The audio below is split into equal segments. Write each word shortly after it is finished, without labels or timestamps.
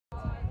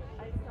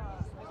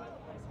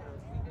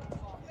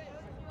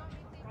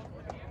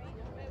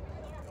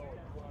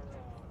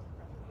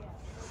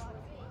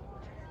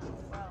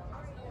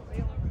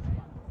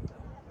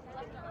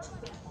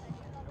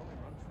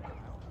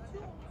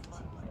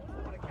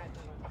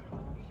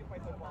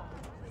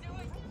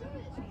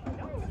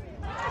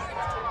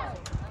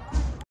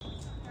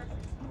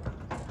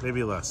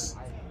Maybe less.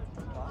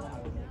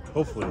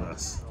 Hopefully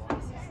less.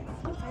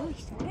 Finally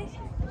started?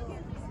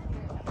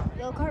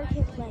 Yo, Carter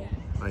can't play.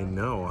 I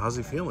know. How's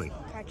he feeling?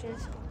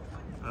 Crutches.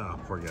 Oh,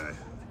 poor guy.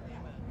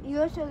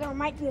 You also there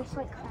might be a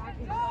slight crack.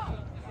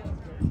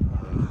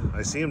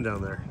 I see him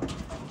down there.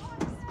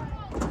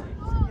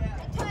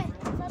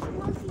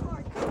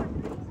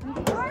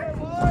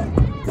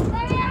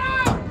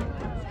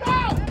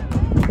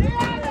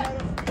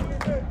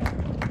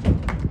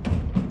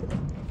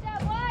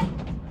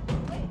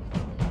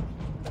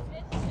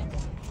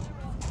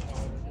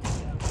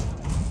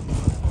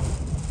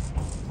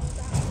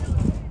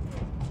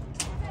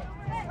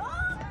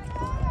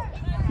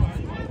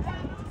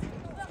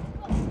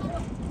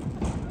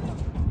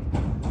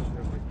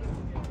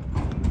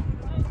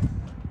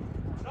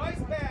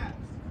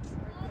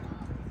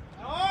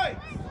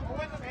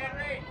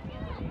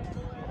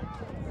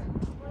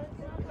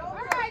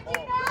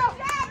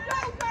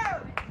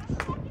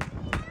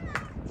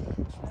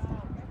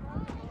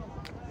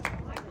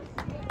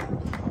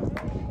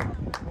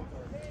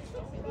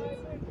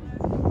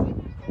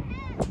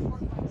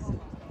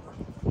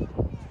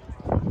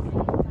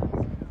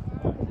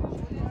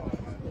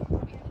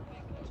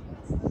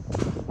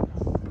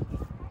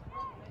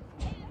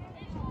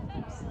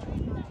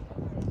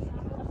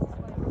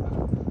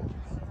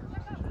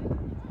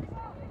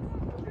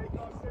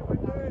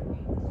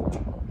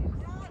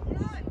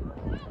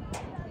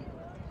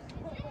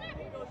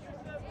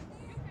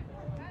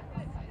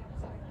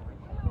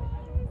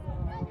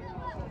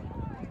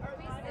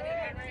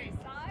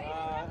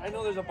 I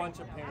know there's a bunch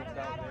of parents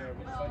down there,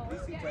 but it's like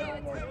these seats are a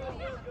little more cushioned.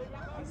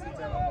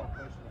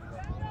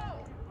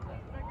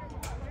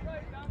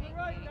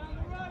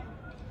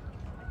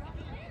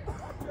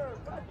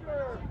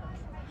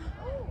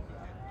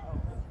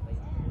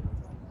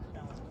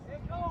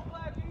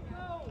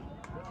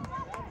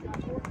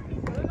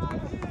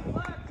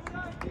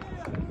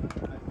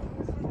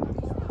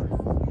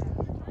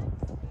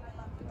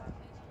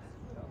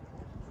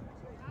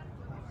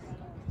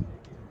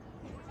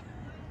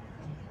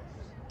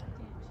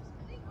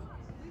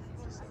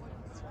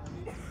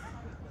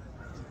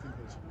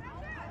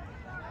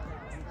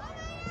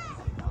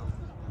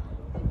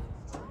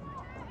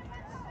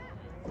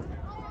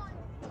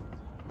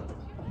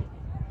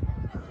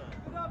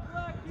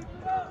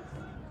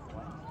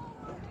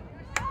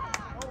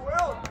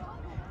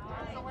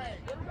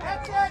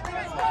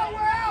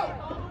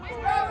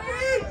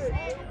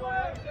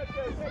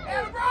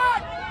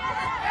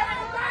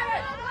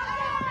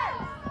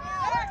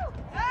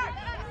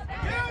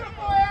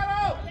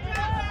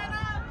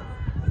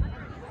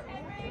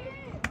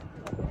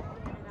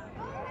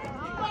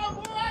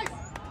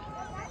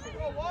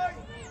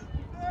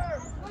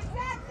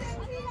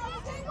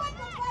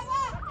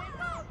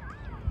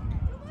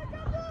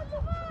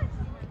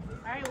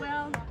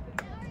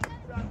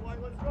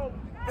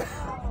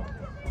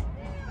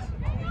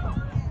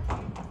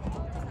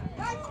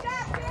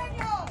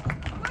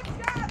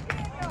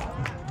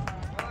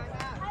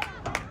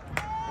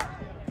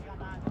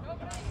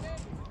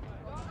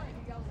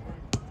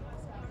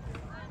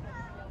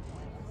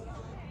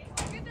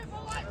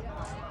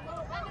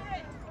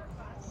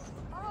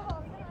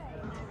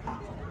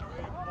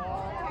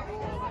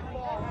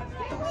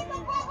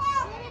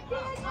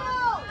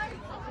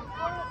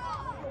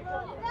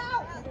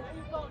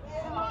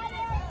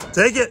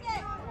 Take it.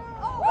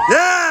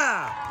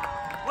 Yeah!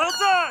 Well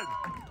done!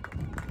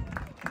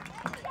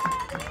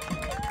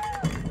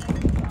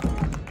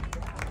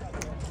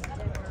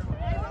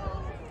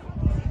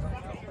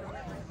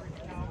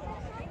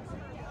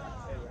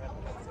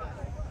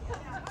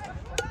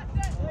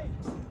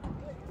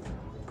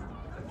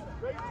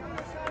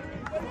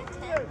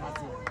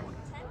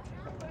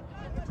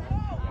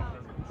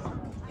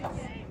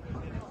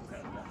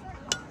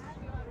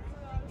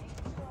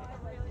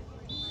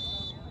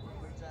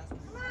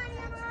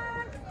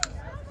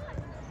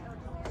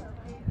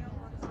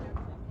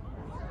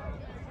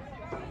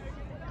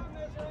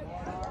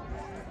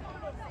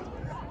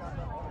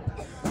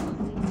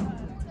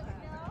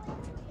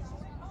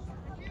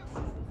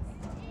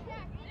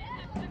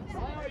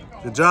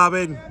 Good job,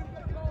 Aiden.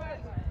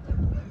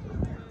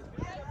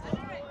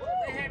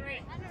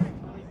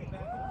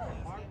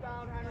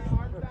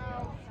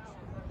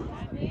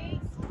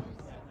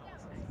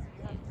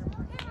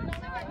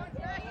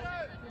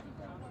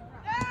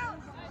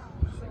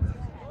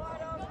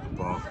 Good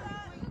ball.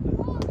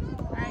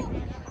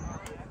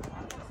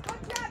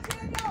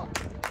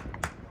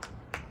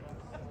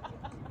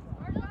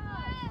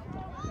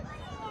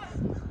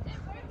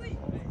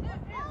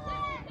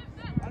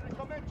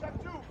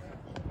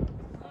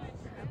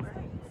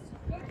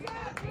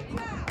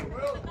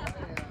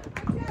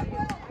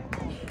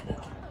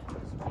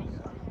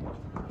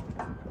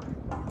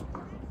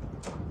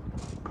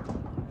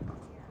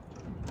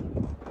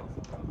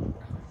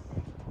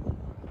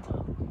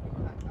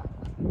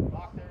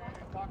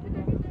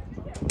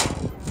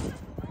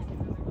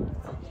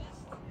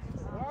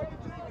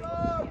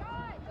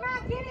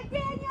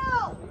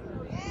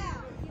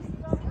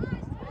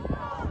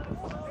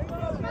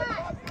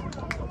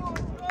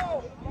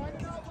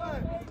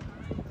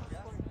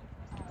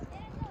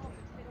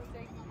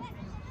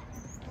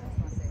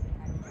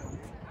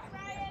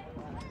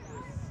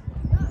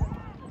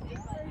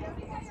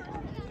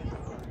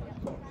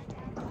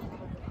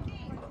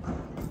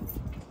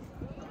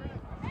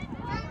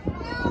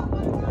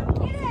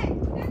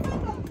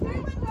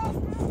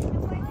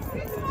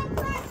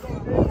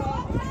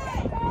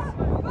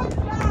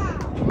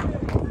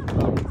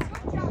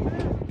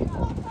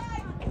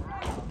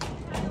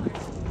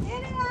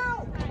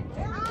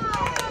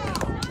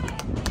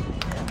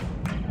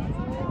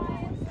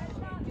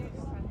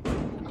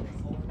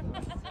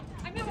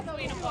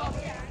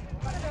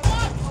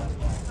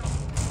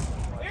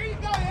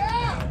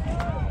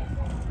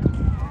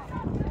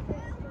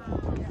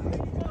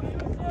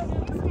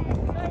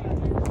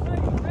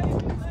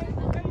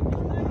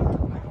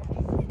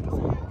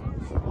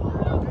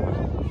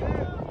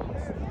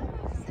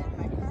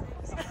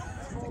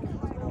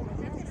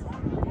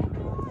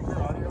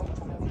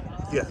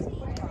 Yeah,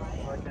 So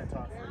I can't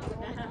talk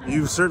for you.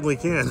 you certainly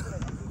can.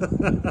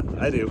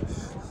 I do.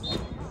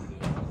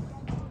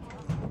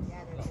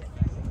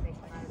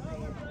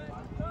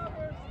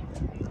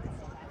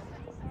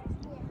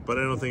 But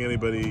I don't think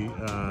anybody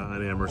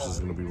on AMHERST is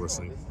going to be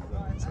listening.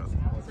 So.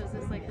 So is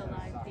this like the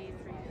live feed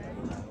for you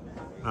guys?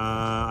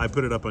 I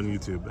put it up on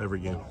YouTube every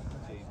game.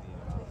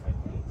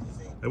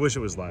 I wish it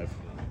was live.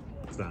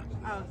 It's not.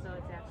 Oh, so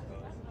it's actually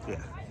live.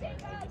 Yeah.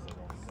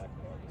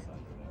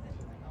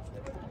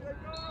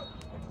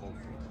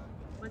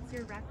 What's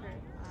your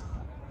record?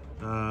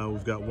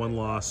 We've got one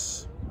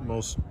loss.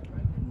 Most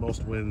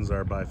wins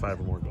are by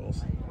 5 or more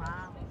goals.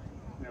 Wow.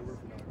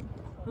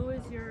 Who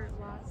is your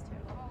loss to?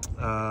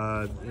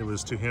 It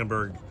was to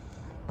Hamburg,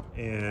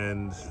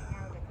 and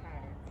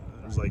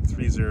it was like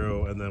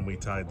 3-0, and then we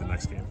tied the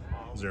next game,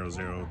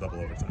 0-0, double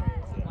overtime.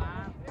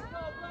 Wow.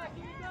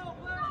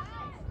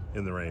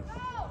 In the rain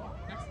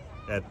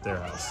at their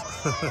house.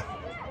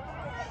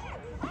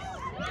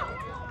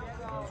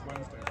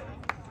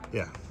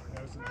 Yeah.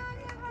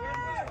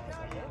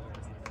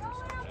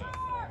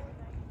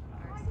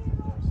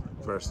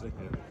 First, yeah.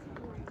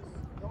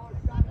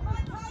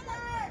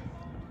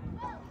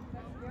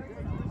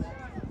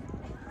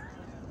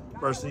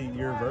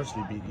 Your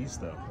varsity beat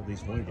East though, at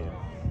least one game,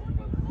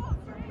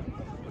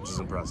 which is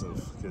impressive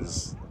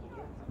because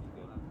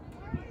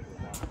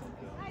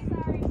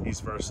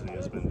East varsity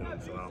has been doing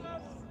phenomenal.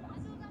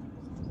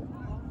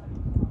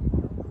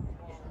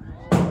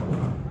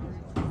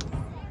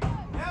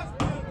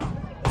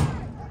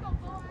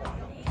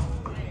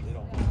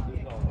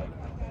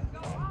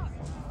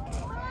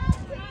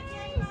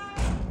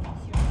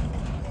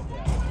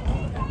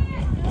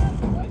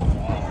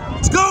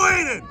 Let's go,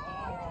 Aiden!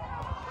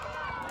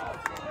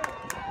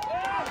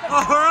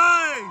 All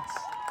right!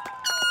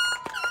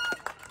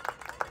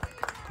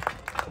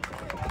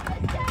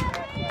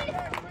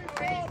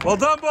 Well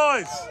done,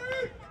 boys!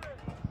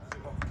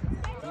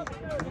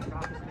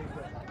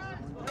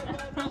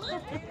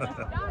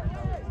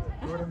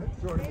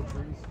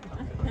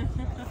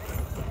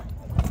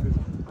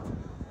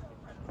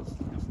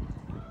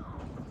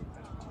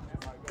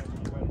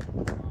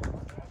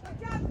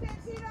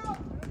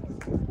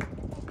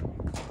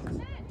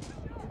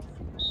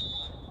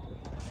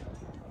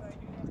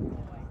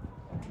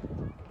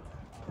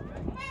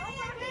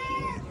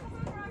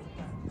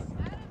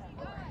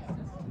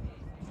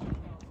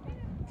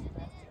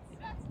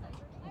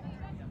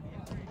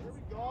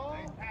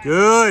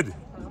 Good.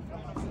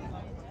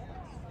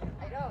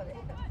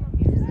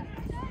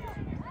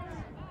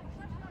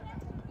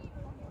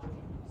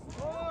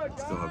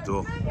 Still have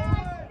duel. Good,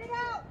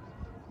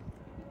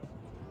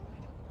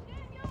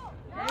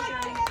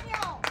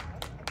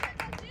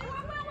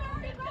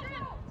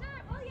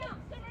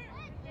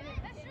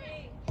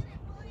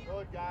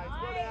 guys.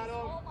 Good,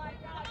 Adam.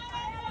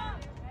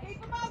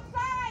 Keep them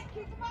outside!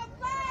 Keep them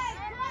outside!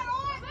 Come on,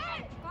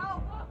 Owen!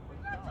 Go!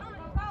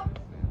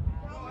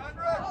 Go,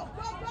 Hendrick! Go,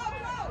 go, go, go!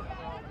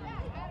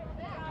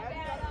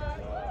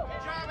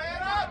 Good job,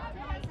 Adam!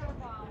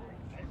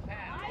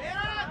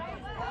 Adam!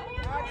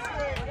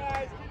 That's it,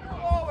 guys. Keep it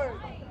forward.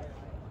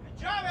 Good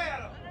job,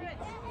 Adam!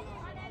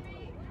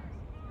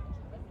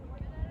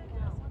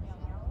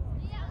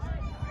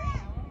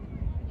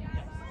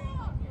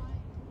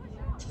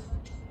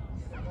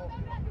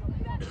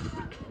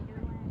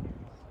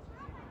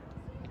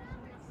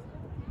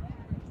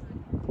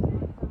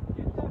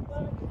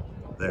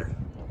 There.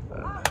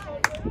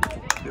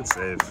 Good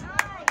save.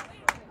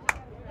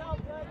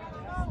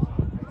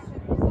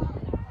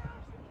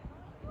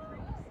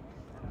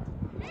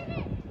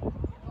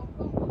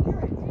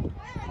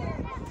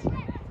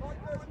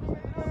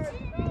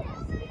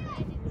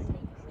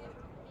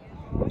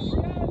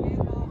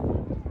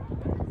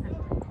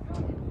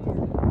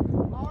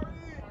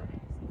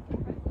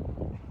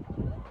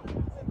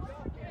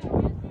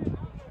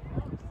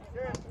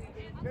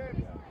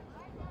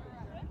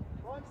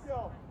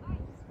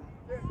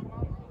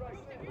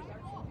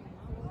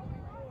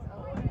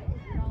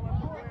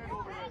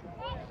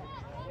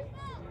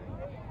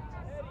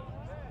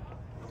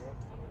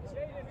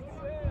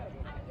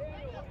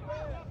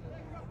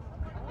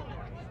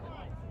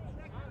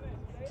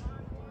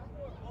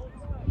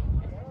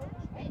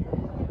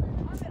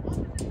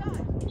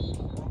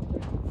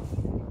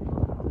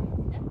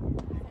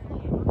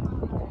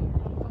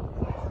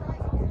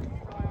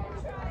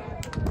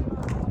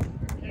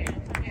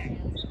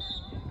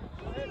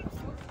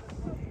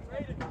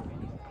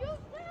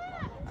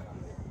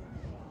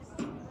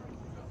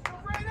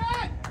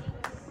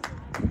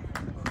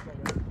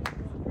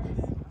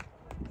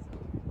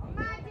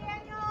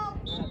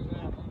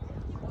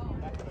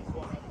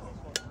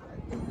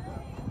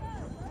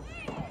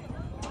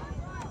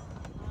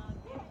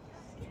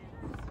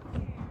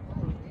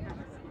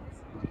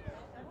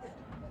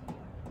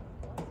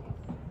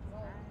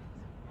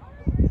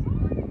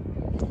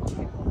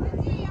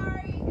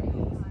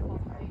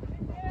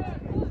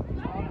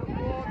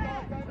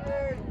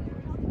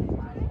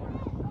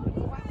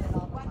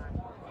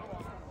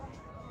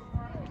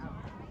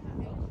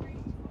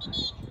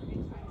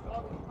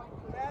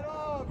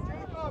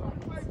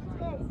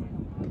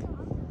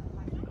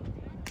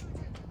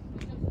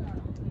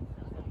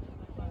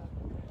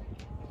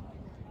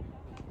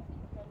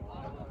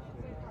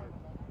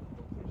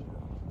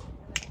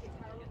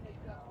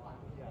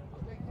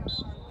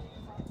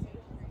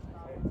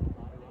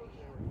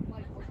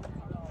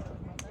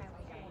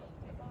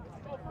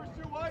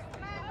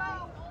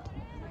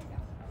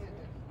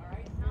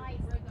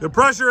 Good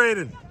pressure,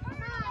 Aiden.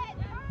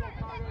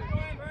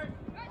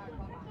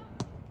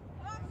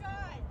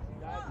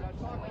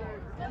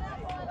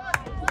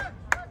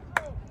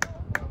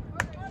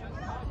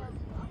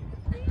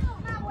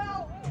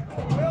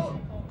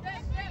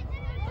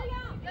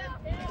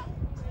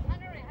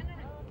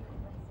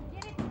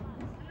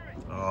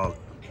 Oh,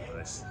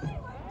 nice.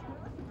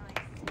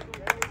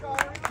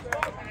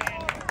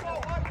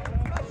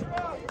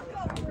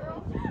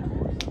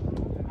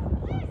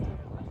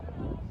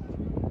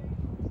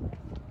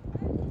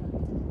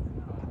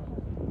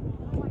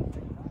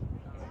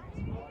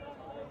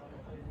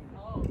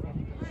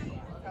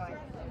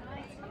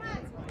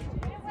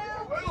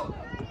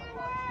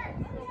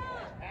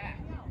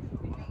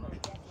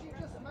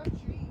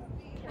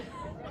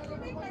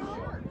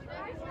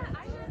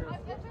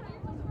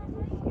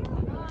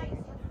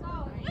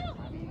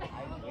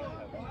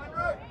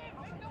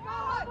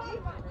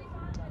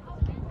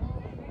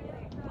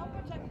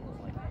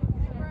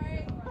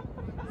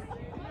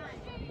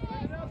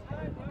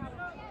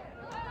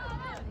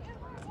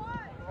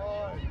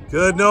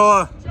 Good,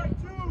 Noah.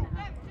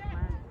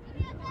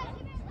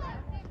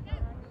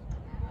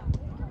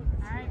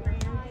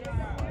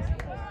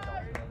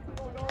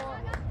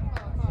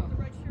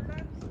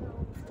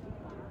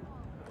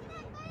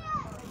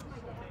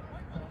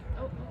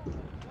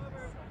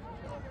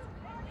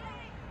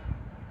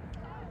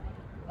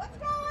 Let's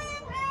go,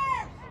 AMHERST!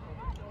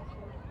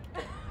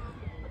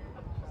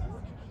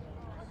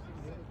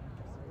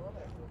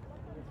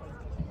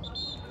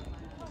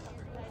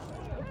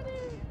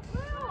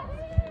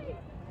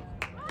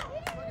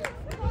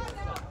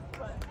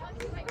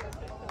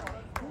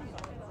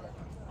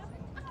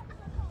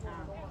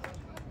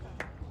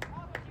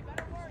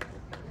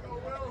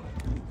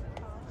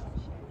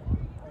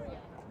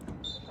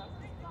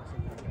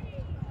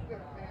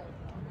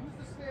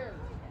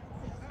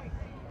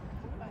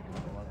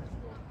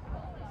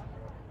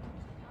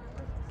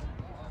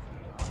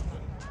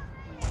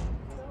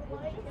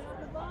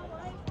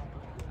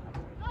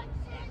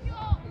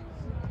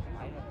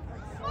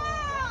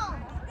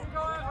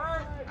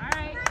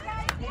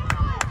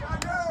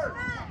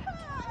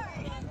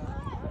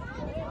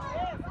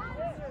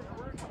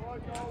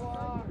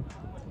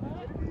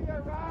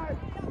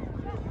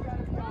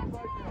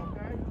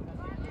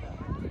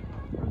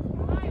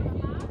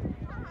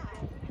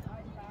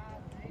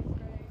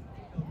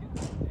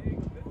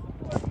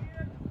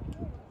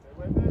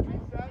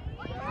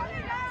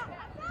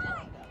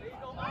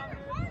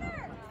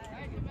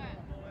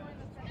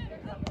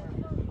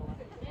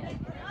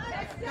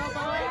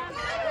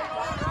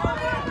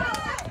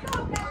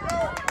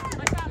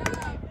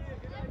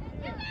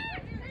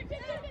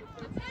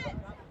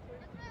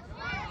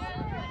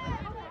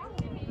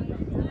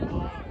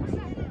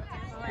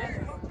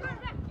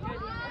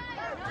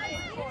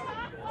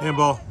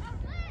 Handball.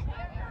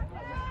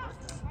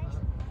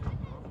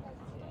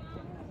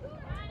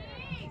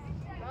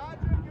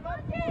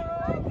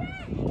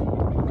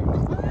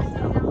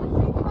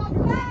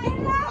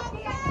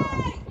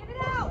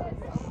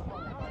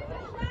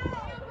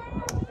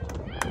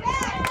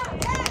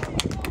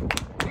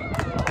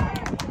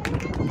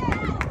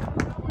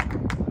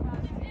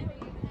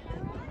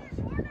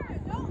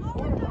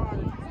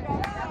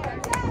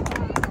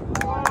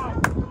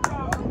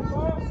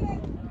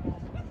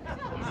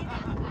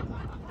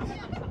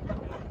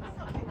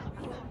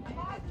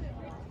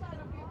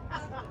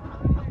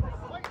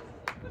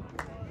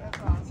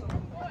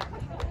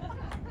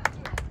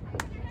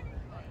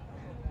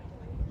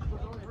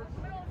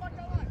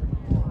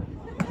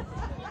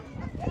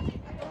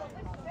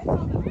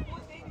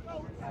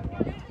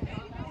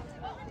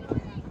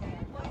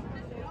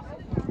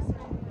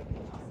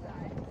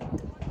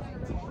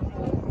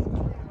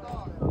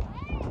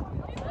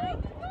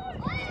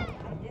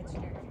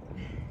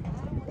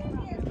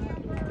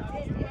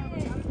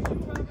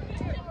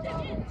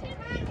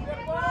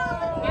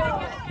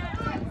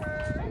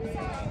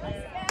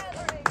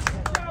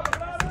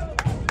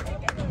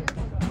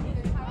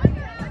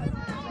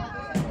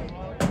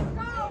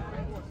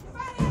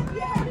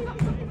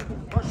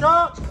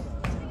 Shot!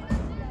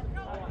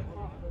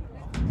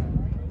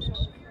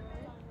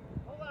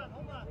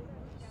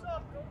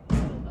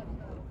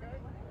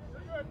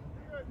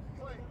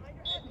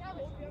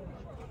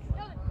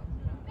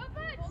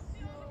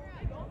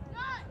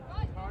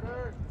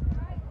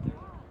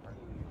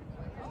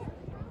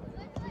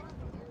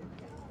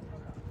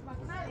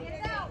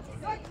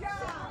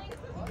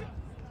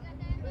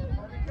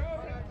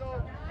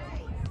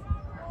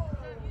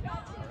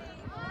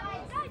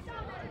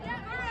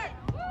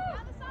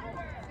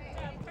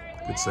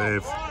 Good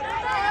save.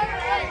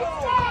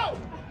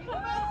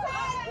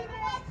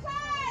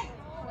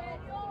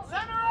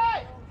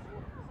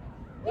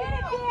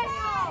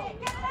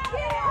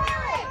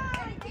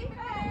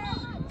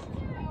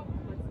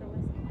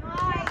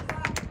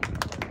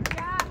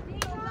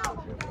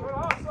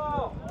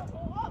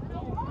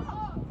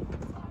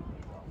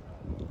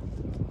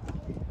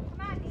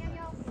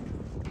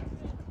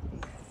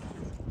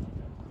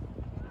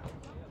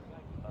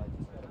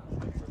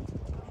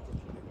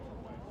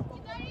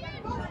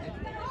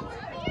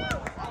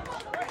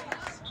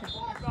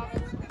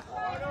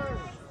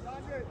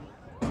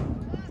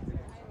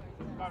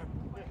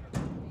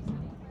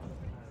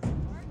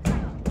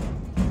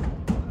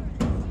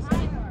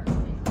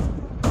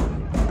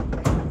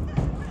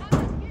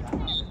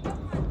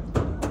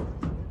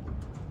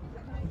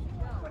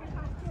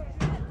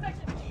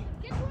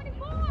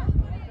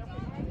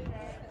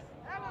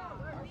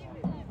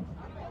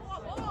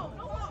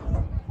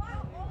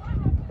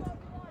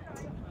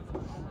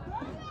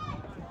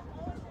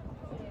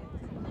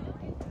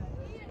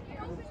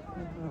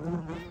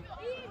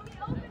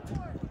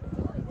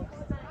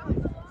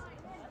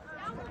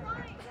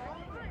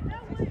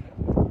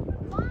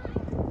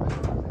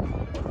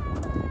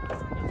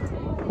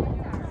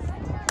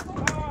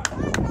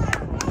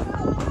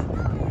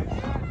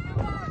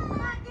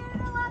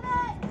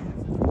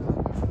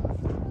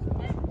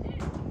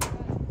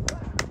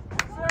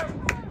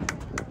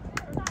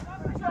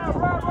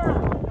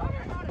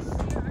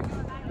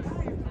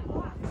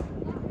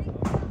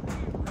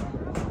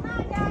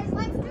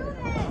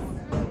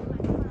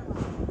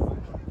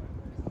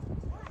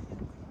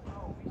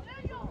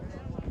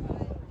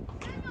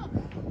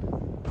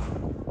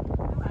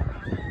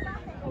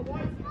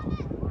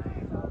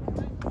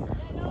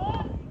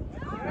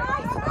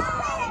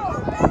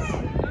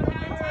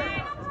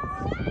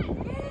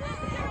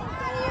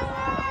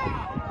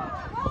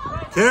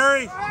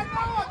 Carry.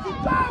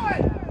 Keep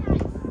going!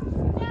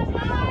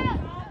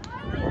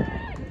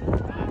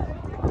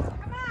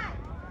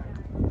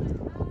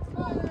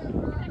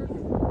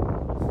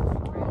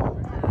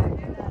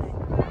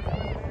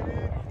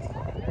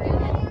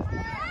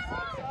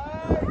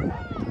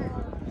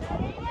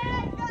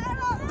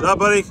 Good job,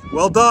 buddy.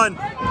 Well done.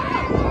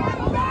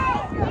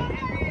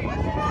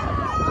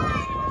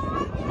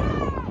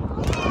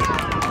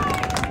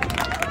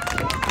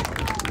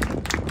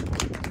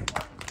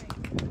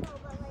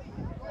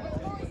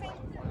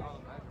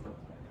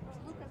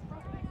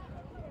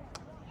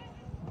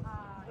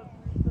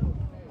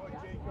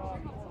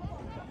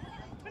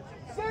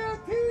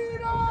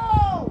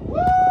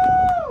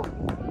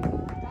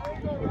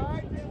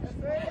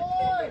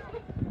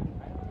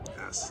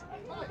 Yes.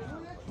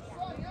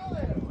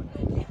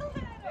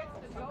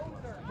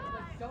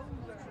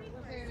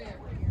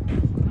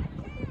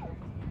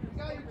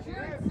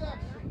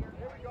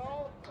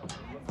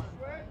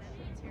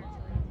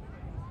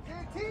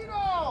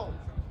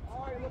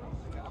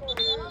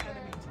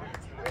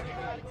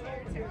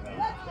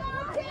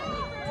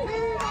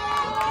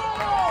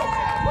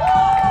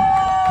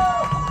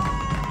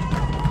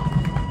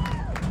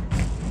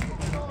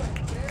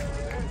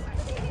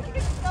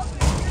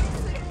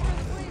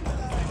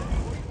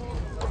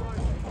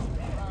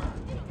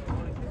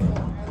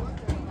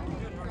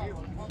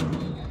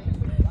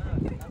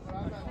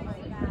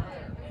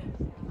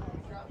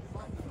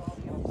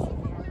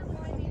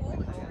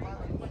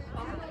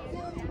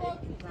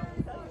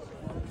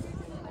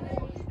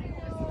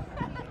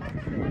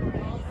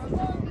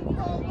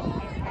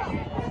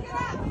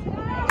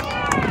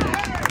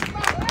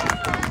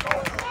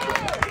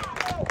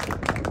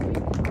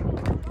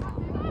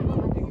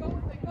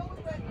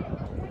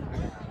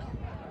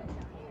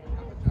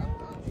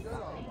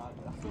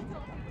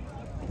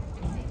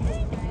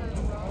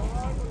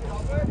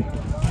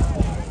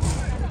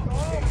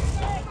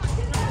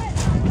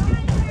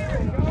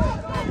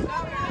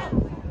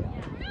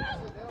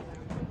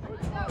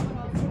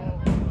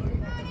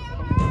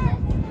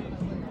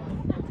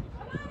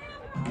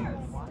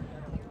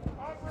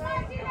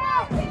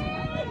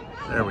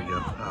 There we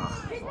go.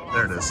 Oh,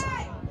 there it is.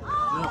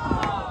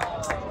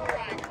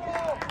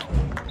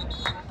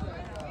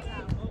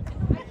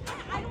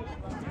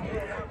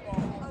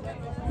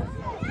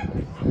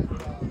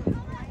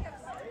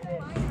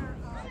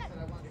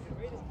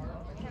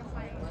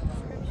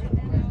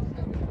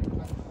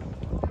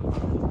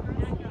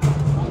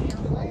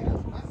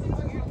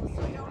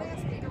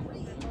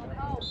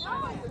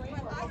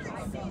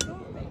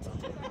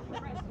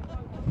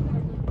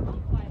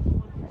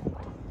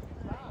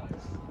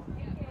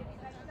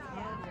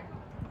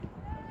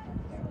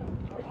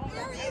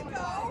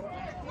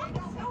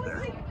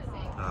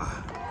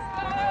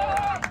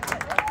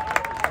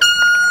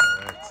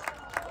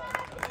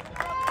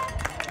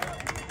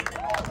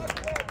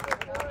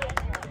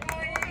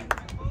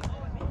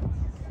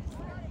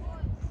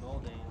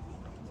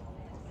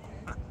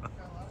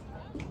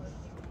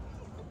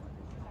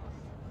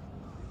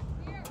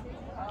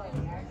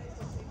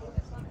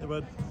 Hey,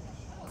 bud.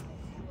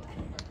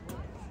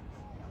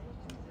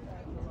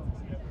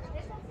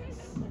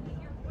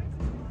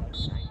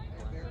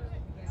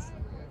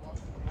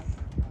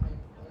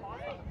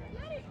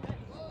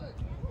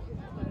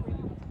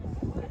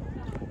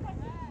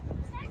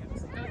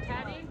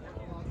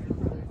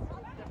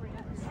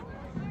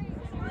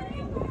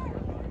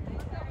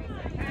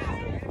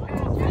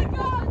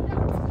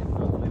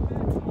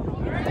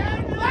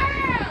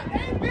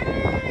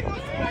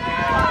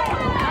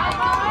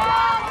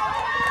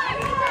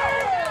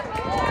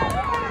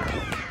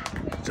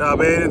 Good job,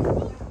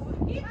 Aiden.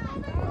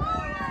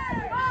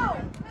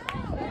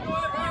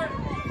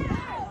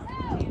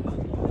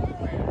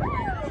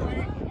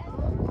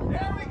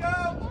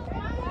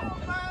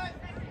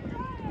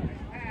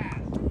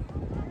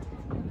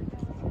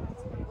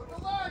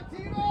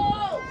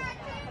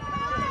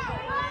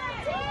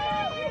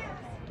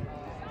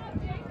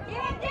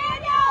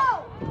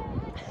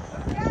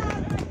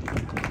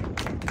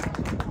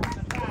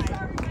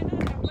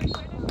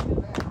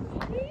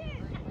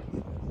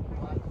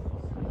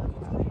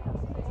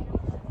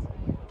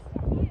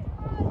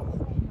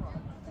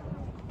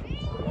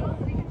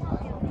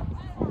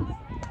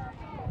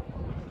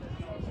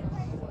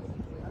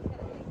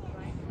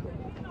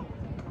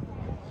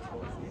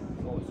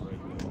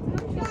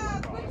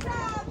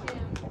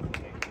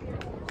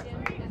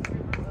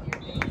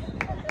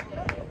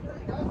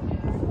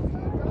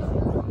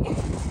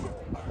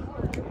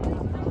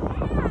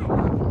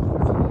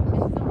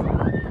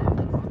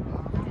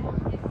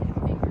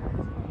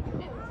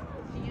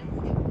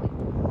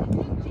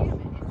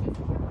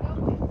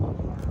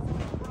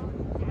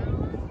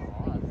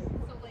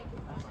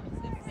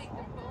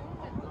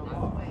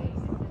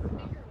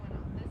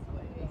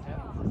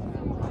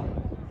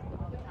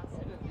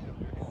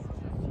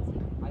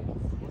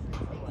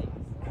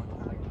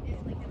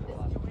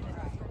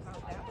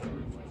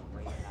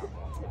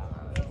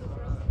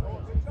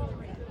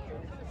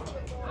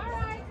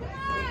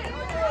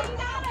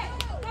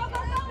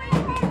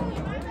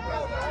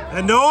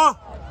 And Noah?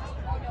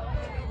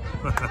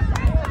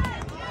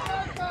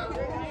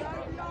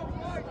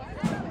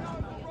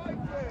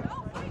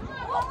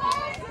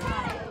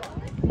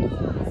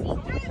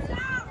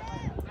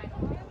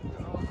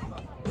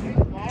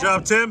 Good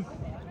job, Tim.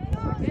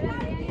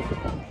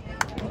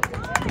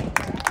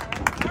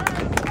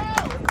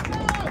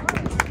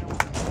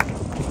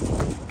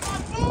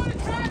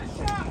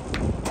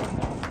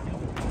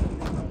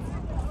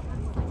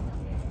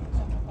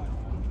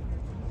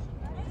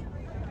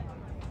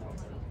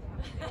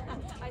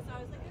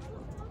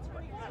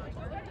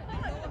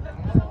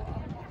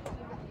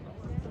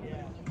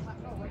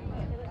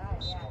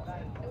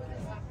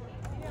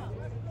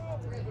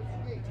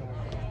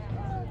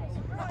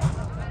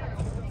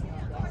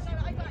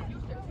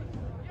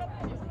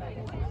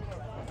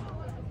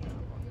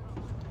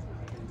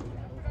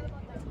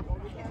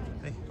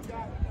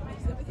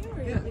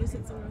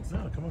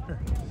 No, come up here.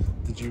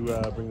 Did you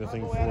bring the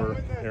thing for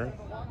Erin?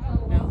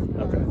 No.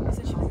 Okay. She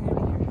said she wasn't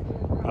going to be here.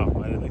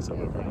 Oh, I didn't think so,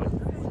 but apparently.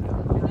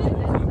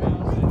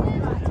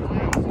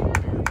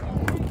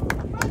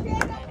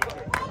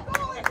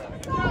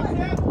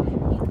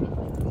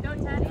 No,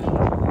 Teddy.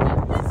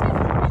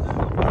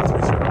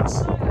 3 service.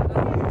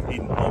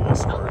 Eden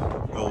almost scored.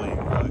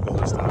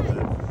 Goalie stopped it.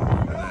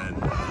 And then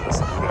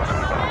something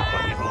got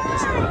but he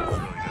almost scored. It was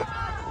really good.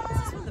 Is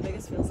this one of the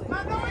biggest fields like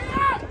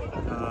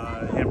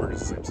Hamburg is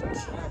the same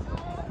size.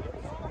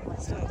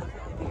 still definitely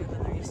bigger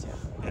than they're used to?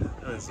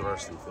 Yeah, it's the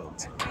varsity field.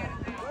 So.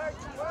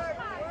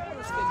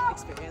 It's a good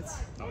experience.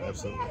 Oh,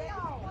 absolutely.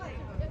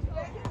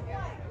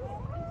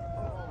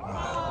 I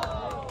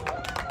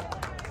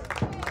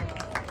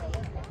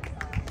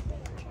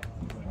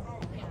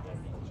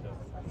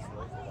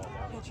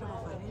had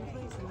trouble finding a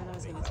place, and then I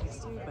was going to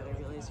text you, but I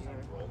realized you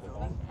were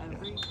filming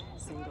every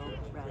single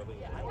red.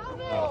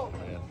 Oh,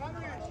 man.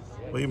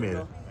 Well, you made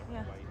it.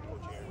 Yeah.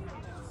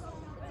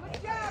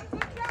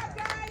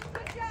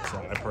 So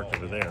I parked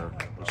over there,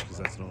 because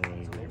that's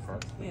normally where you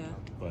park. Yeah.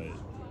 But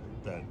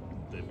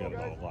they've got it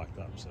all locked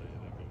up, so you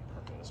end up going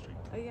park on the street.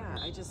 Oh yeah,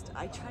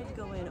 I tried to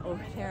go in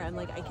over there and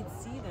like I could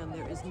see them.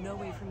 There is no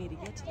way for me to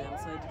get to them,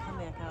 so I had to come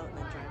back out and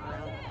then drive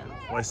around them.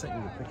 Well, I sent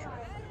you the picture.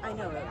 I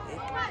know it.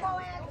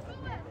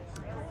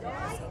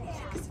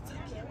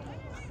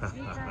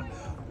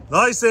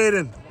 Nice,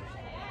 Aiden.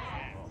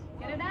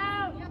 Get it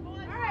out.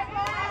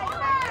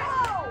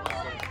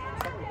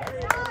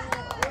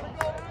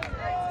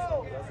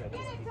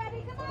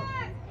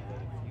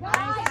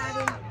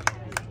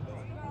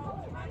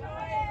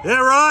 Yeah,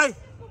 Rye.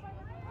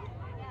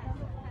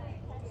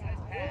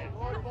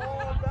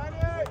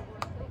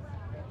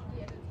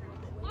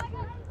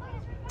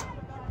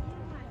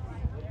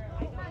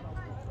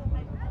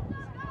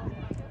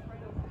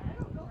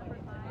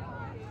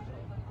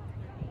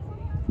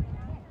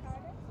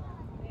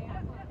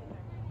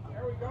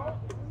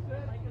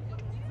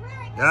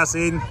 Yes,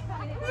 Eden.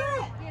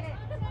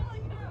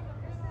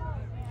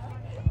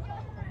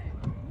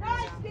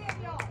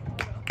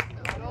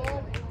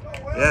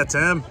 Yeah,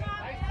 Tim.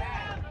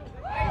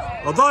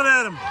 Well done,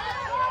 Adam.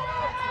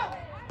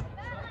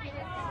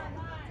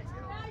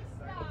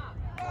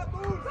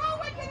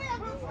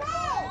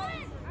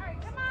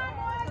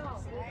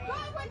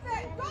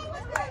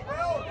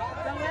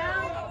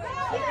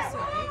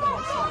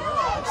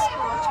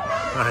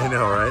 I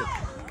know, right?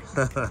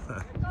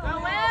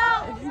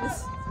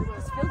 This field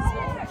has been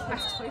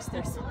cast twice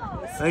their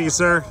size. Thank you,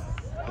 sir.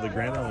 Well, the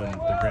Grand Island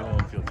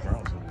field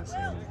tomorrow is going to be the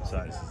same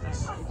size as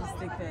this. I just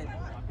think that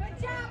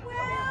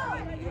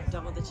you have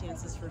double the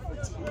chances for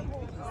fatigue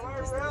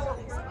because they're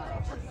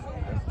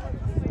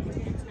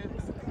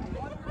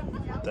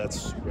just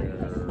That's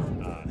where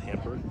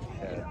Hamburg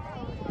had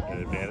an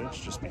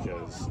advantage, just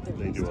because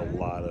they do a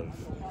lot of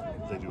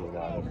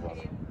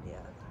running. Yeah.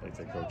 Like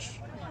the coach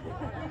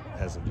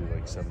has them do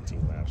like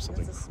 17 laps,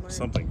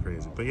 something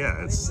crazy. But yeah,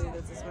 I it's believe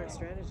that's a smart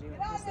strategy.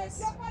 What's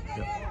this?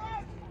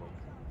 yep,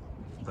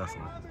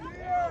 definitely.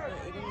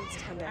 Aiden needs to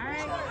come back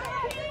and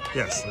shot.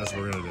 Yes, that's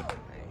what we're gonna do. Alright, I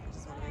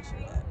just want to make sure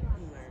that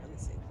we're on the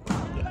same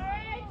page.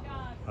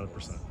 Yeah,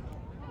 100%.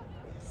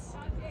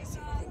 I see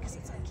anything because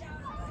it's on camera.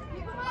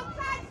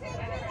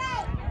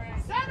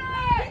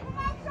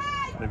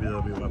 Maybe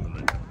there'll be a weapon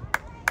there.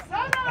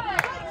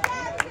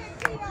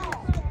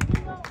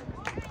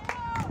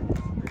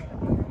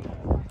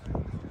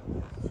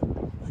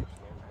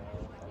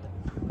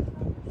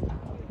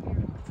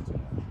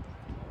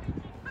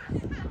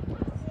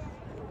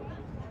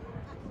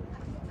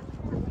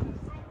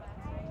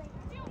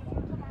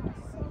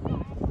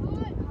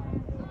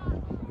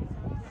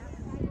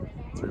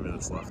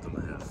 Left in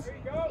the half.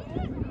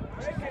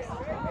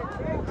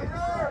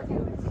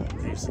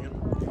 Do you see him?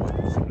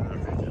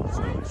 Okay.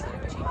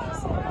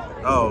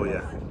 Oh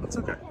yeah, that's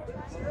okay.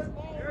 You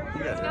got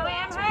it.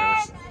 It's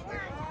okay.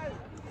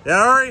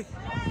 Yeah, Ari.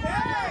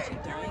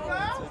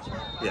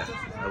 Yeah,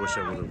 I wish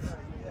I would have.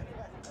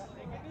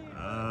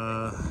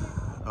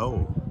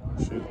 Oh,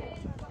 shoot.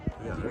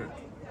 We got hurt.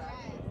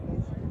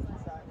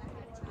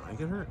 Did I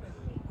get hurt?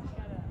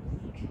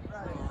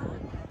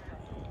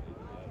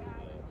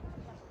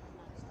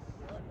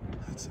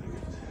 That's not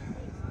good.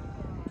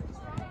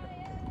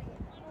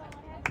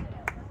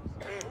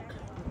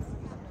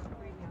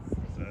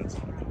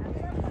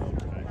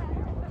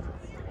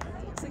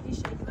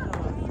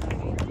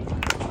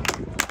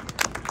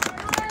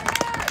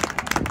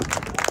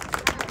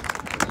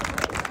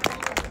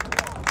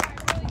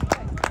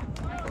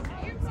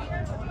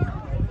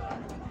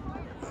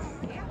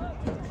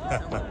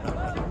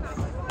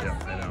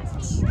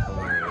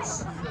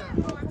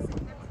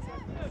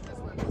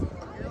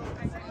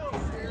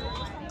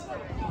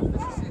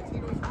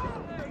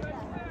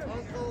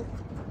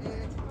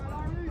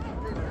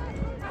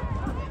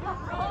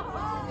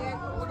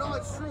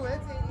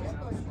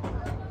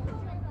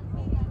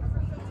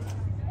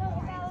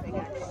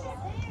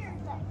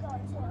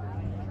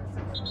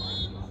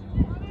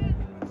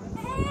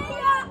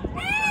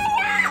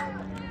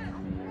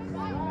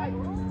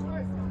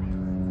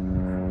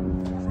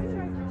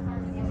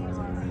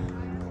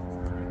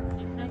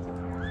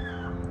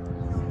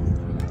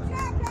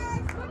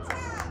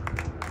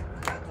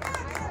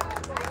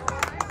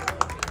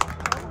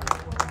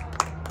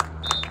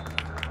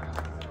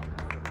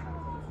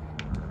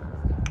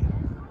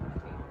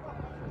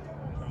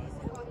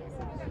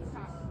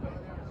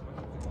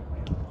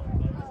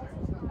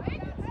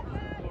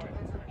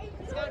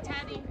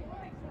 Teddy.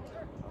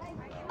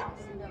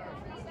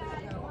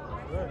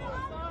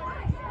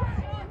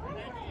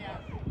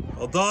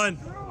 Well done.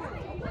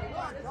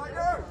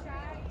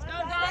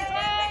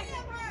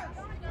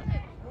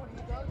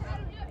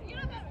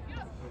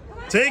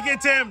 Take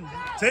it, Tim.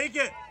 Take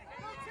it.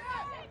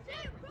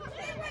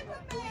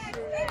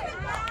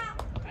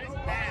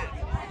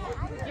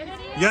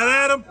 You got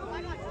Adam.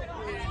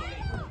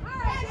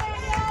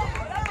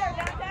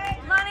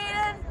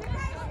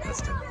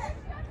 That's Tim.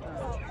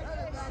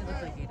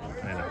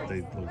 I know,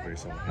 they look very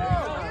similar.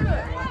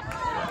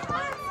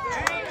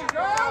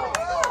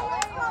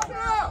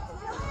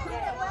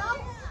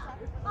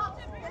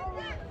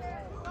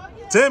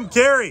 Tim,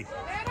 carry.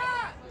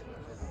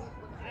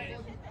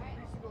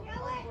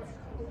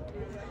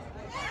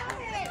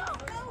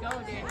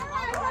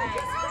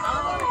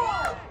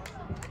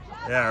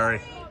 Yeah, all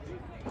right.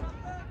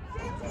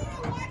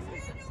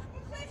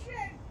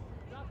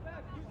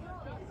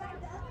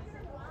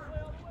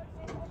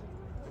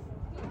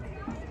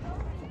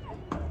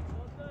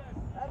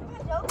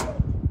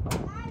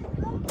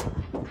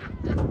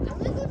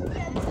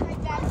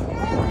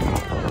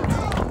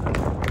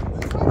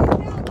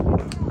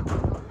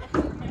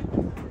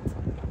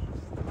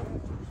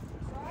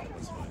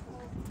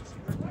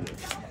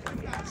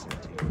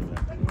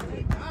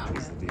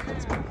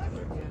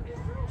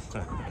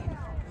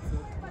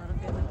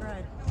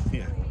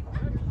 Yeah.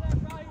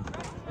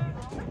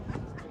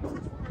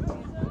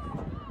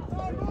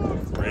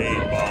 Great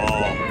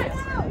ball.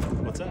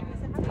 What's that?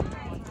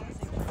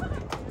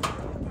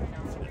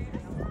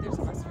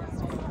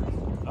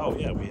 Oh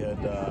yeah, we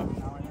had.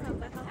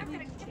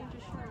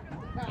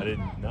 I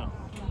didn't know.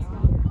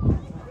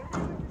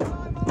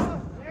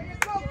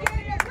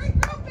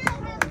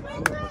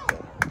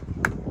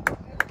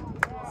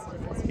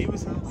 He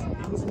was in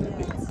the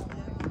beats.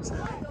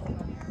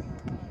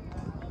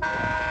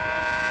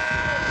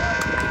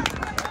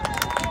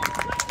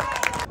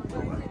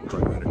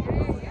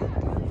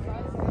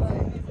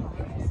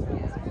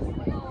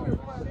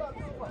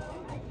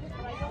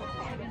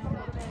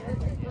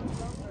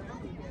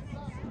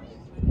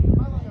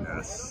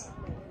 Yes.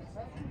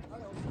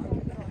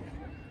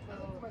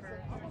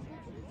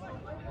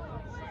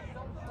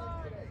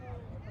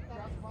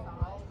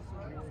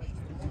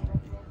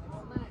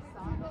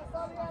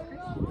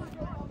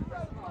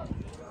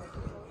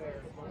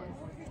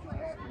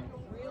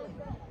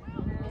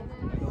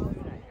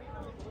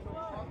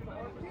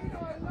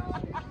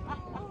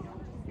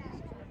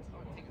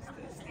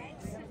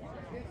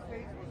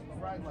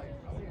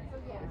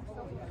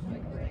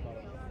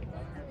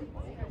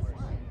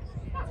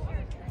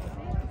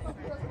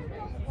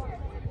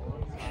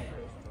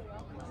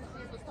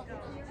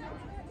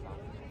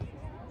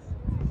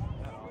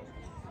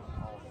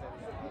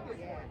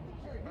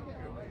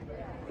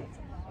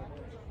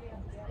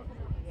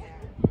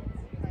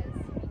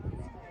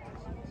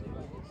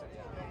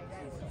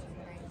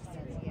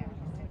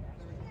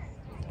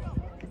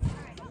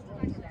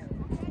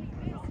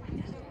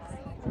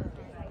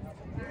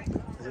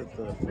 Is it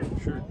the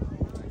fake shirt?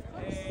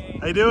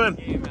 How you doing?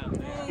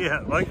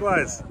 Yeah,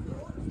 likewise.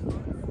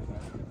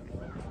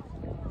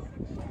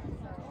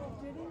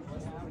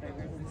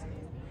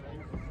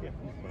 Yeah,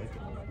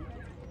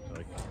 I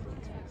like it.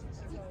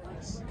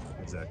 Yes,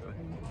 exactly.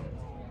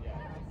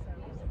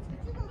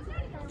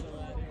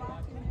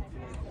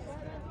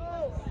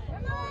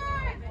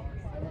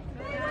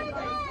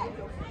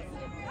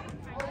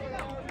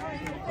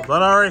 Well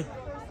done, Ari.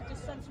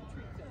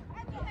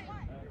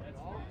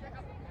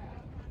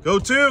 Go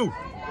two.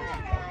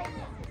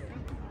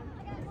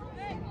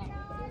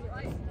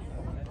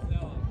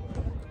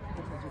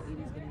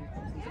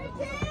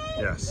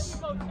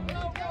 Yes.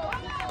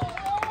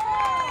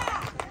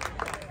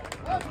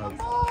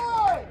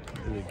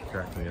 They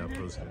crack me up,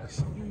 those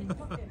guys.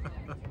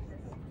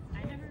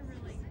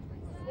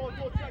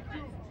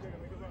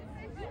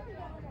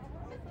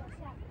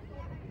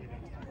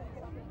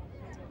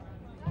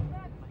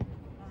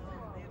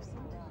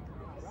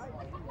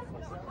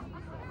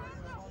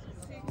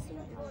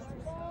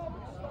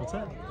 What's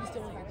that? You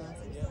still want your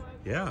glasses?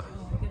 Yeah.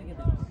 I'm gonna get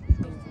them.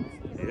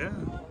 Yeah.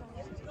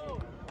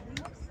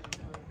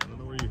 I don't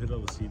know where you hid all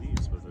the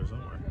CDs, but they're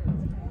somewhere.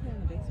 They're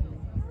in the basement.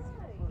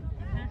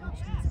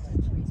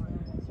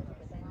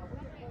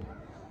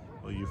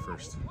 Well, you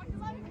first. We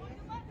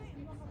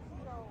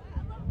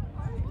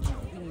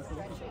need to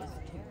look at those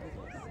tables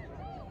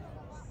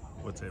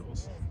What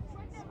tables?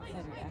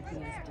 that are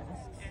acting as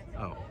desks.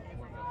 Oh.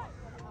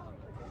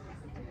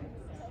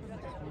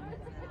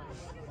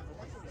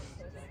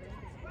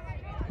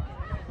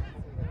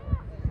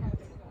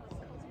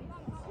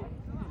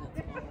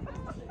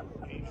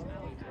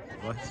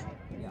 What?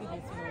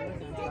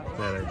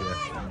 Bad idea.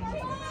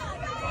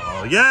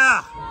 Oh,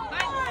 yeah!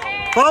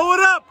 Follow it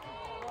up!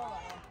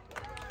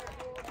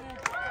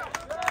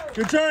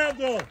 Good try,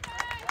 Abdul!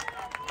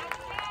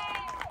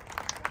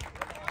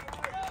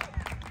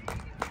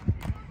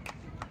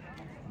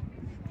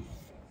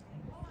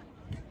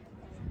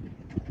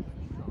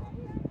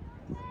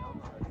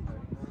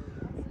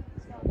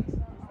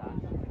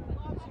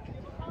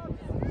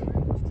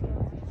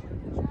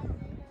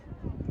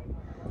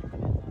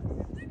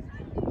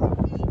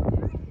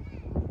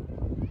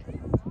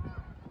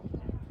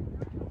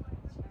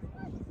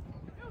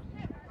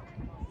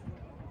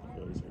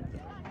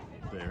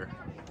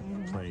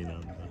 rain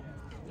on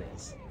the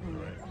things.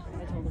 Right.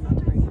 I told them not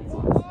to bring any.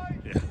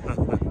 Yeah.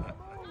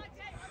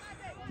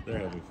 They're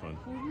having fun.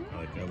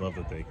 I love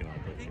that they can all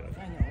play together.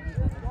 I know.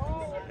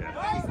 Yeah.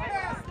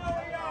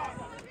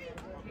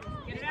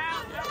 Get it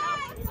out!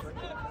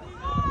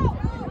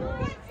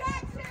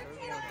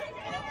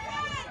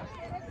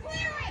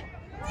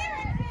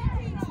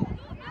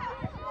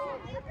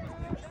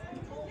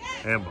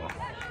 Handball.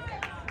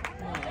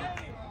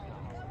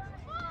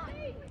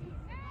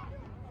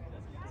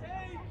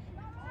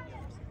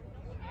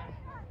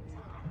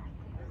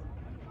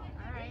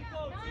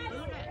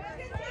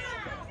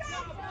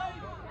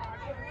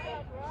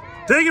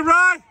 Take it,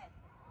 Rye!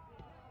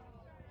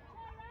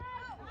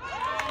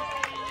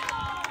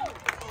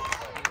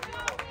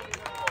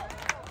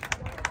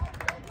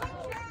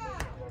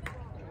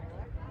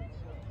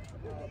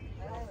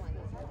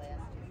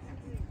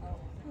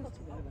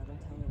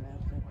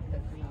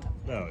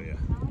 Oh, yeah.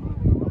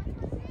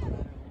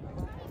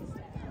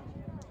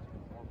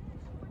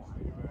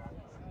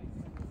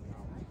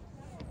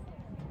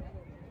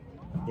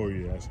 What were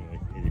you asking,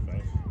 like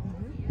 85?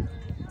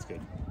 That's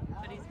good.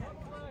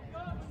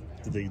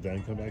 Did they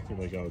then come back to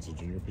like, oh, it's a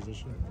junior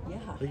position? Yeah.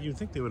 Like, you'd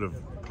think they would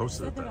have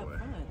posted it that way.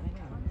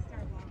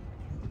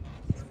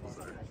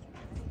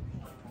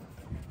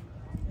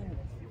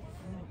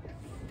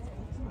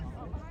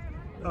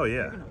 Oh,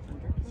 yeah.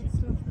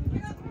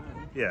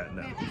 Yeah,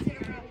 no.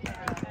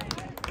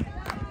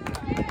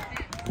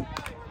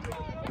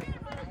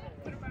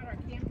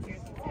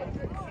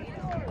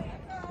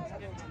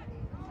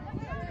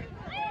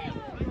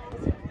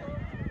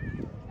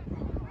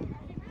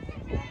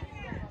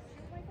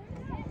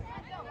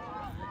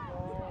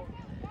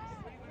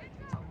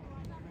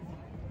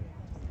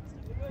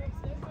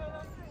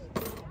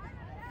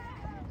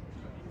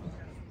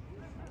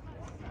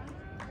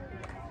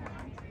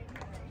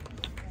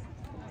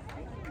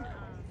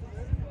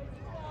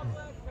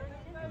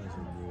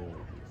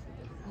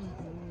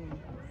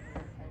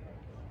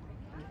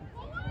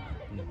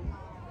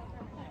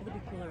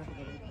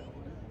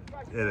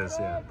 It is,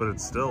 yeah, but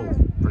it's still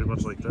pretty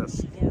much like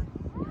this. Yeah.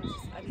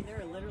 I mean,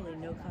 there are literally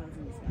no clouds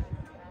in the sky.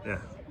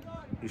 Yeah.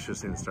 You should have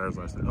seen the stars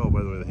last night. Oh,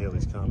 by the way, the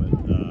Halley's Comet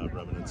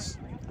remnants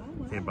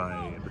came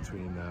by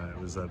between, it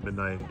was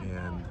midnight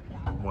and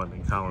 1,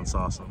 and Colin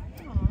saw some.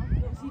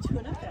 What was he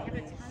doing up that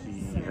way?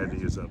 He had to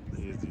use the bathroom.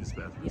 Yeah,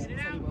 he said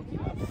he woke you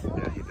up.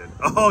 Yeah, he did.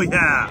 Oh,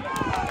 yeah!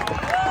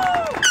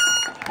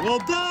 Well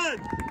done!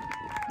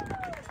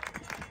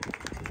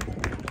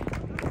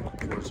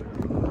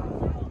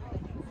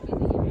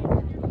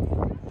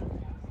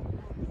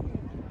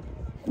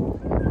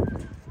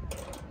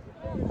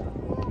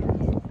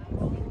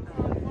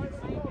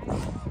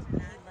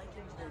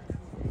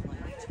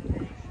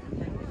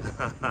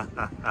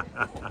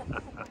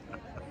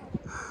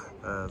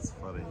 That's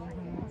funny.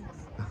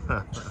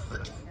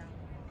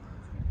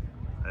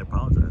 I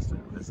apologize to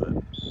him. I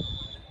said,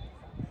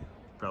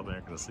 probably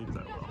aren't going to sleep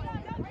that well.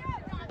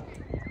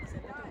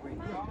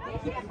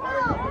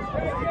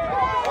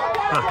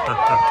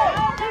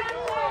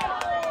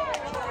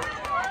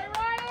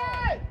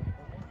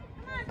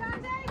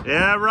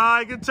 Yeah,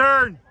 Rye, good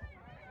turn.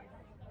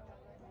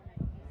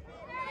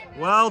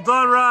 Well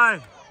done,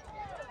 Rye.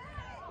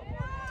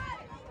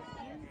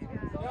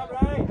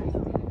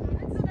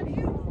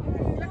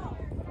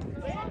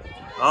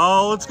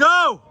 Oh, let's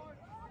go!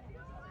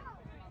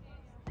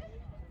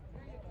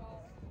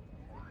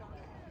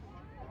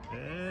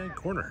 And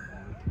corner.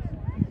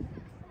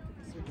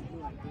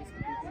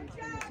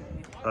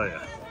 Oh,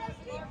 yeah.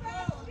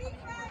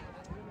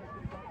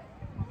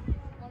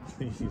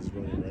 He's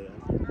running right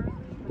after.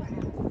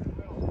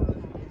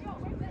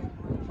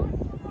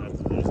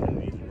 After there's going to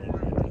need to run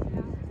right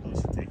now. Oh, is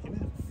he taking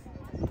it?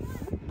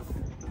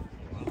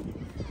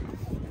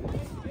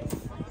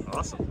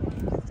 Awesome.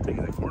 He's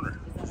taking the corner.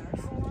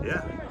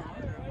 Yeah.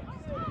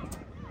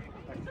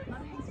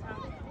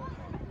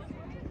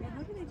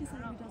 How do they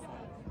decide who does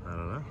that? I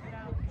don't know.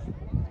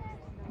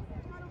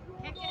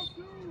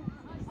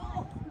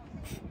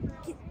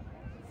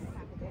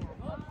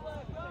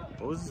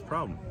 What was his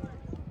problem?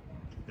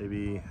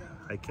 Maybe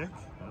high kick?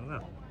 I don't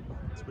know.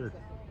 It's weird.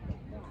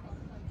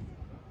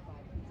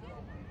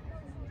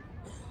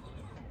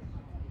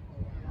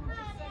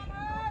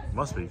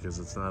 Must be, because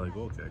it's not a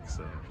goal kick,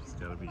 so it's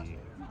got to be. Do you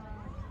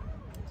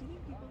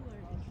think people are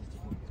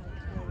interested in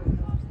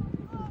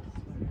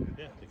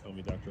Yeah, they call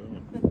me Dr.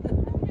 Owen.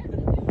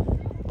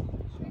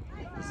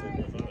 Just like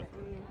my father.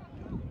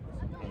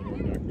 I'm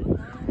Dr. Owen.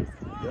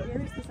 Yep.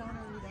 Where is this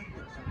honorary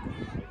doctor?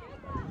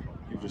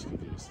 You're just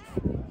confused.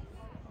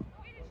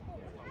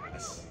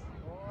 Yes.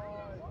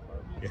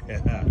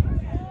 Yeah.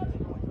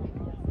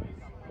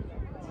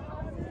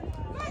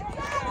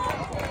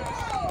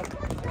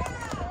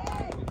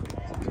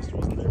 Just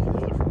wasn't there for the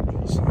other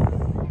footballs.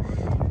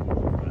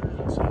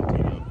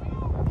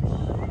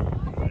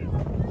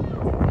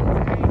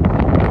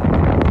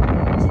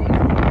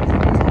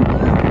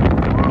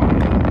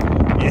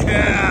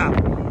 Yeah!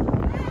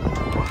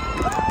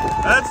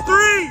 That's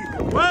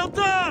 3! Well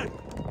done!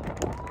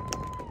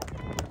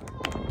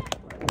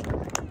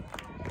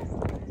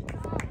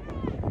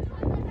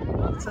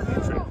 That's a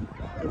handshake.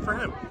 Good for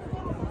him.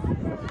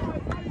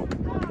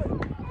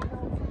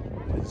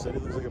 He said he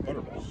looks like a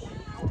butterball.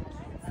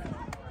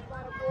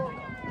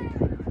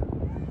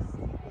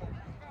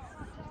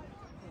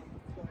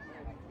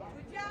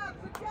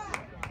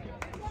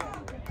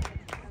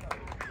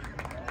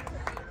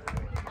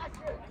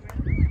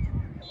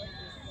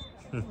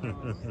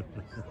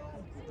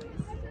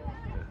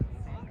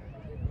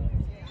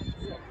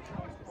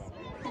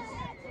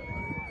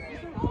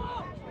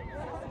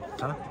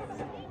 Huh?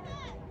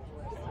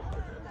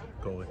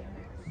 Goalie.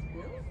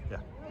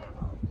 Yeah.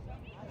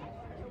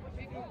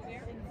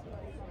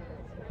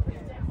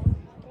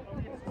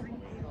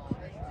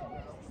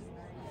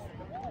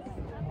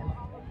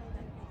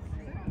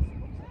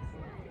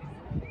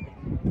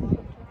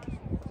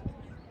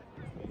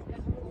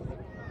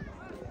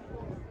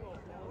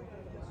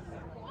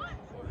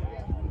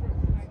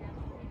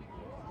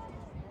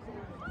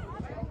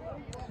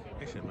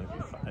 Actually, it might be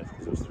 5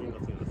 because it was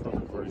 3-0 in the front.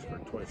 We've already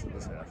scored twice in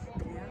this half.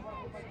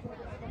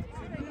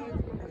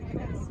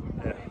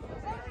 Yeah.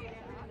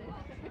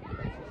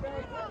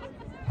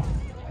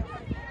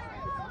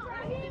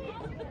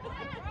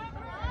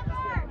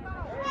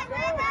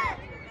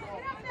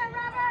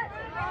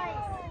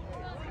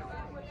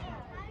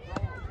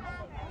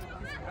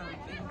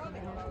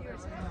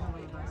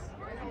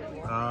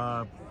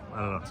 I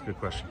don't know. It's a good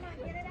question.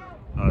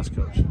 I'll ask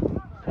Coach.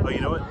 Oh,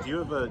 you know what? Do you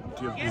have a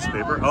piece of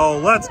paper? Oh,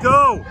 let's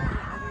go!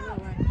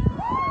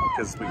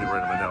 Because we can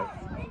write him a note.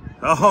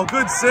 Oh,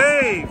 good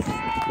save!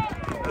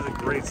 That was a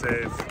great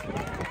save.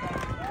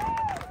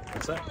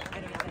 What's that?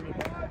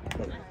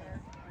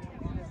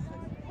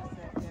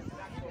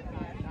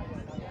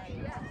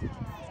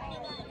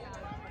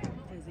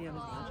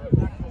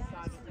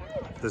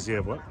 Does he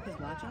have what? His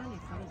watch on? He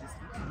probably just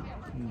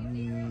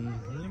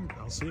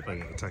I'll see if I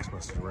get a text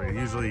message right. It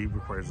usually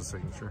requires a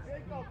signature.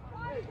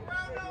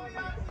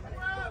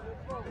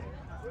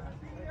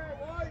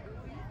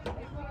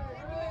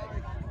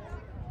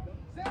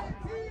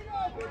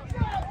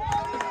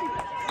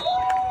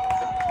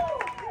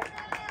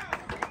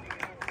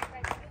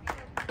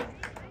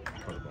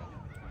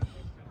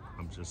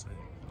 I'm just saying.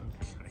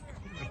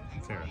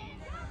 Tara,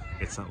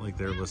 it's not like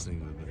they're listening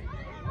to me.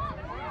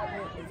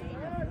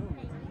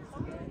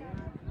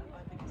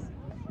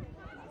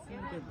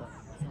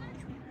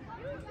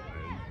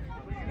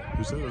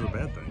 Who said it was a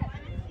bad thing?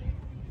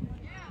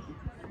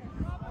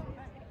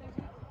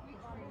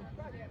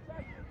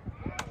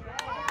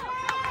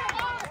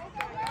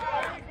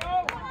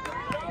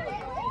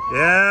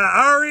 Yeah,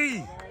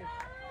 Ari!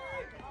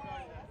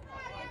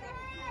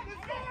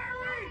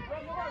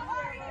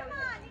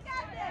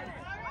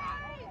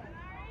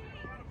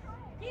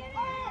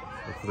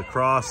 Look for the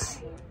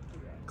cross.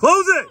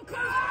 Close it!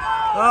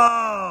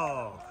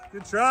 Oh,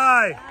 good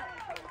try.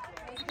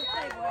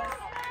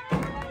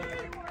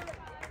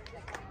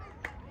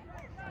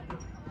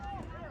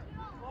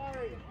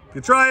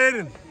 Good try,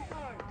 Aiden.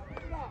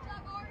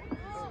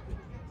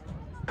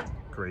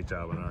 Great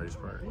job on Ari's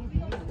part. I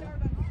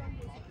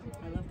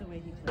love the way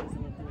he plays. I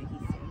love the way he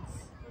thinks.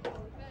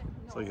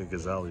 It's like a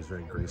gazelle. He's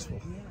very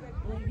graceful. Yeah.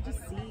 Well, you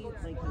just see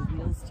like the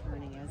wheels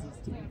turning as he's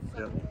doing it.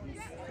 Yep.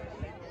 He's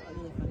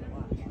really fun to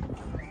watch.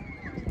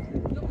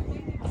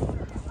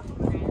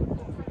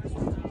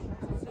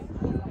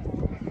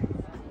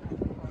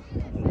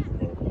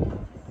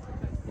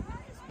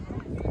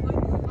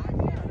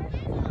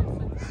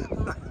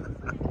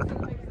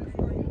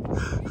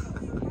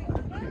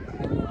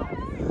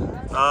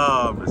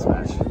 Oh,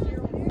 mismatch.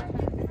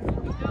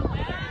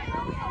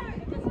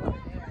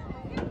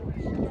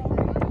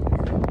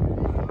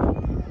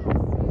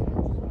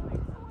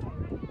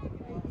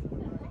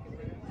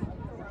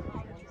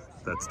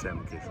 That's Tim.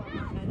 I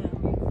know.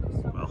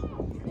 Well.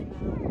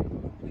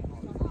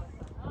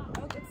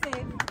 Oh, good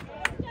save.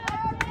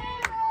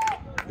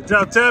 Good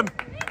job, Tim.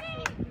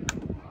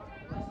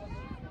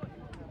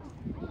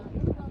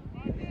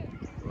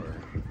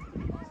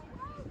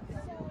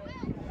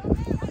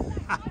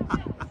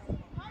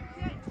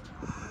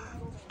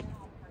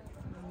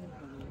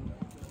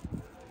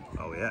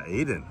 Oh yeah,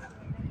 Aiden.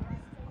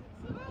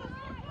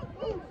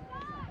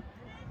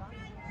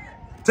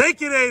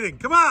 Take it, Aiden.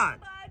 Come on.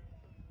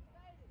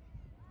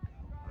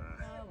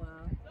 Oh,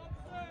 wow.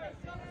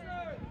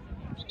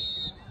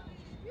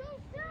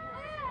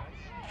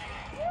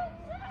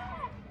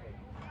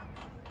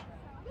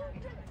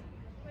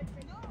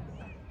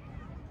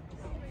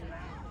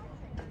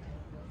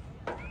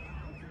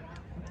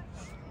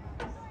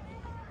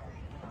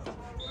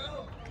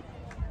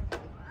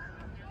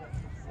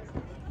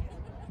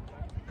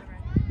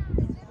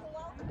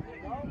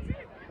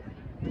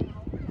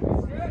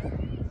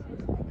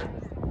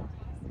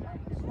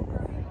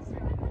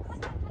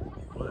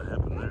 What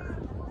happened there?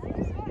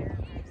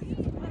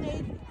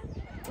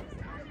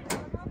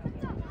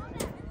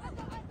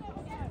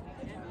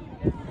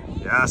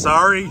 Yeah,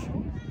 sorry.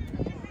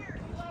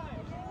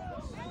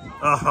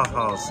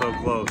 Oh, so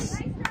close.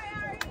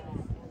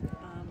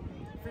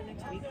 For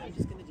next week, I'm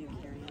just going to do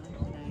carry-on,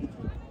 and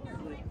I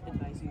would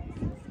advise you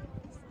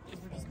because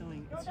we're just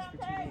going, it's just for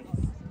 2 days.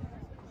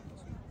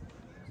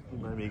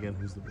 Remind me me again.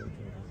 Who's the big one?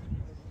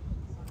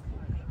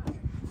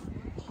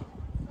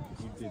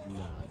 You did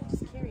not.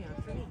 Just carry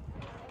on for me.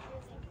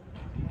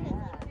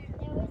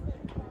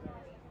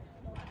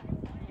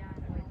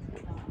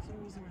 Is there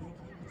a reason why they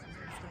can't be so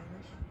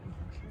stylish?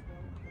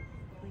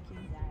 Thank you.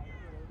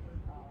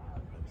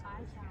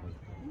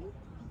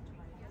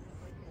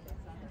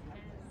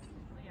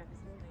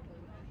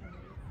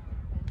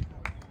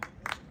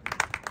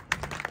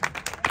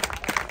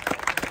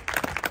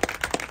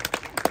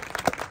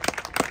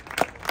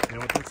 You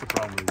know what? That's the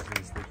problem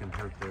is they can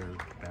hurt their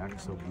back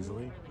so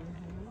easily.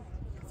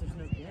 Because there's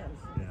no give.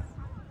 Yeah.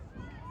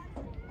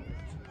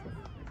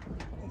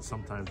 And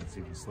sometimes it's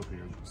even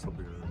slippier.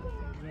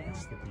 Yeah.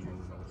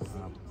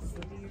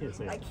 Can't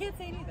say I it. can't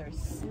say it either.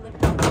 Slippery.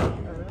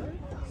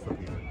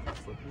 Slippier.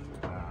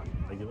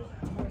 I give up.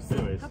 How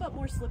Anyways. about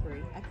more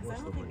slippery? Because More I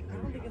don't slippery, think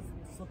there we go. it's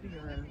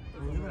slippier.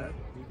 Look at that.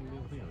 You can do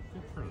a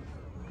good turn.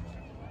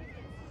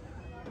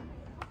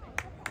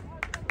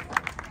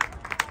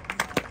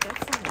 That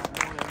sounded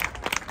annoying.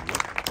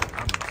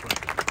 I'm gonna switch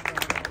it.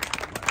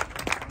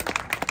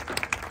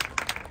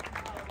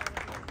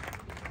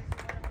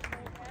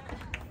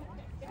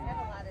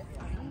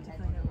 I need to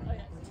find out what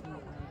happened to my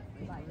order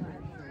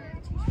for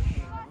the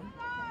t-shirt on.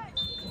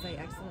 Because I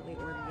accidentally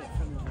ordered it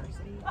from the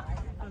varsity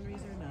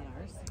fundraiser, not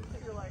ours.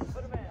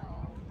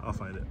 I'll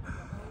find it.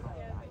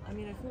 I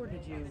mean, I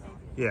forwarded you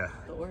Yeah.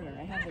 the order.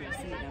 I have the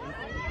receipt and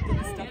everything. Did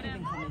the stuff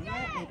even come in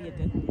yet? Maybe it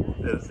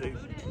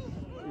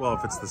didn't. Well,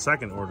 if it's the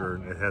second order,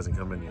 it hasn't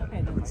come in yet. Okay,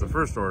 If it's the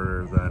first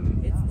order,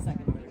 then It's the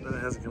second order.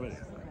 it hasn't come in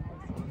yet.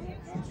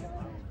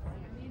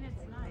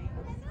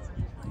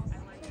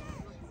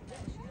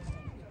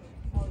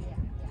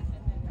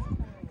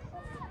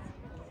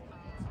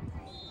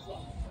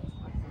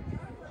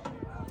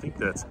 I think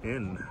that's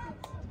in.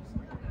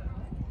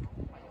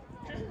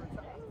 I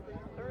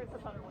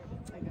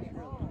got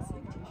her a long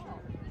sleeve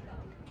t-shirt.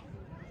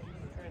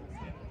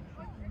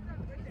 I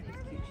think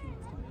it's cute. She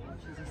wants to wear it.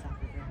 She's a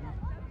soccer girl.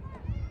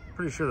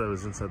 Pretty sure that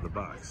was inside the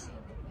box.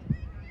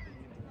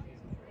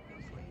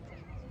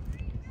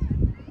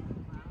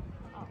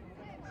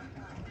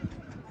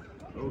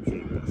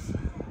 Okay, ref.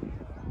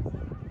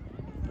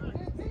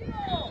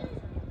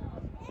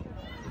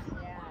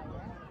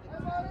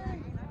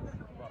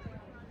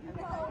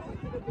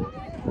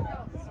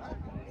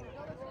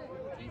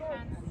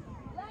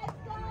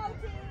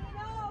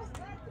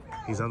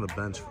 He's on the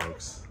bench,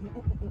 folks.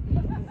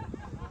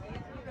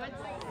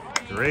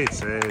 Great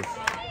save.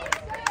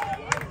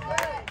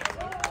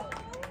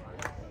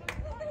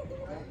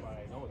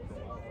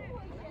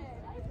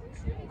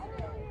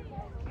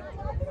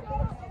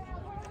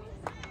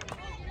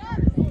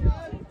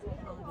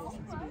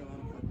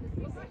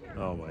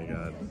 Oh my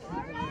God.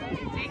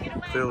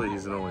 Clearly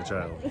he's an only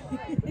child.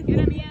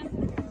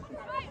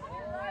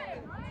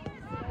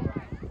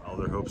 All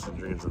their hopes and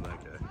dreams on that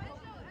guy.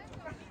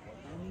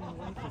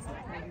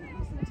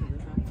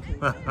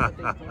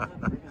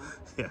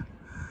 Yeah.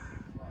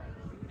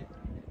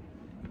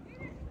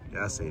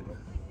 Yes, Aiden.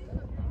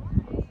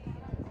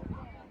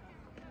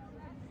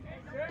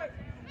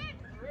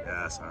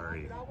 Yeah,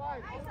 sorry.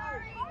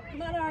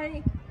 Come on,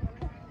 Ari.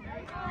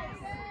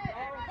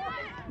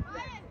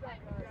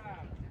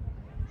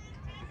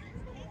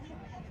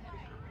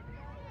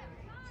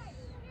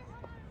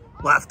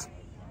 Left.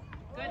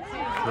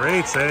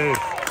 Great save.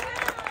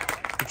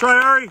 Good try,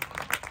 Ari.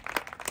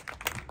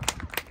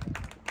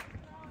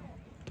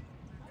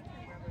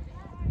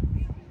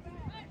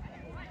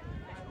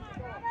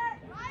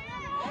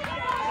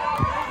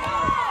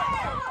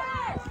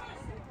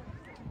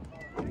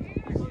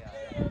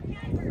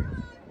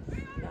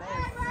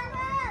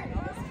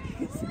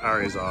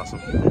 Ari's awesome.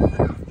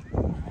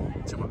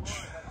 Too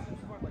much.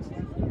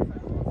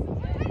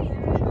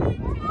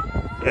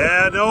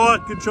 Yeah,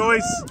 Noah, good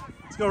choice.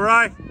 Let's go,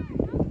 Rye.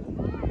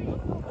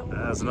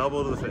 That's an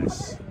elbow to the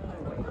face.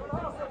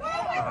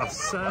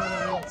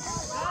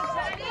 Offsides.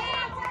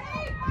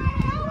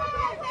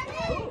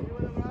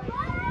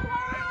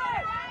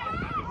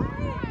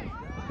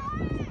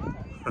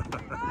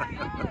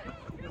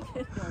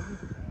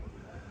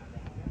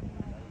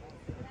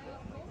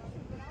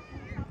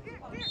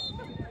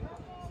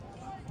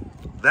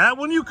 That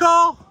one you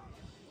call?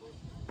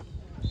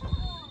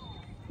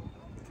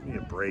 Give me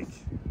a break.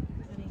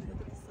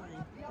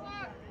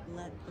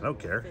 I don't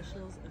care.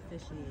 Officials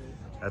officiate.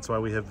 That's why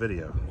we have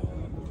video.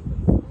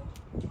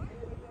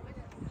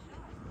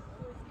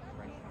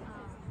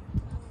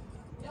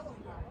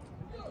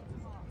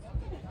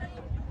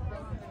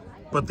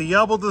 But the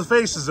elbow to the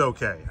face is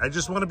okay. I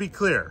just want to be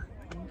clear.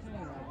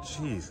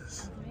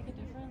 Jesus. Make a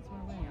difference?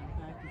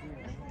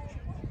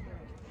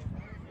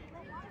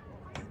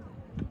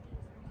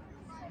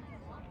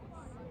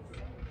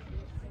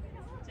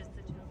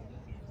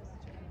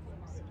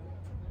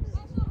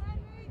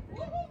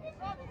 We're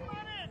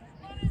winning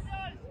 5-0.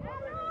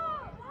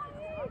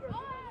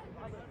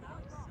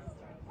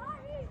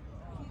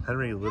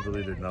 Henry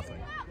literally did nothing.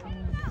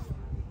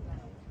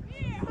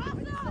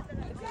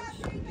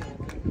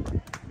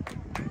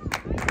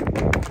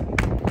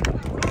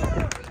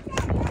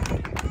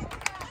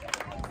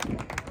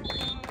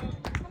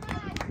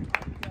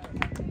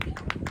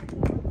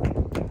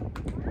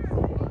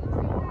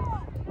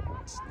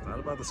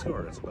 about the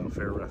score. It's about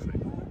fair reffing.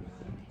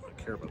 I don't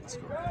care about the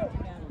score.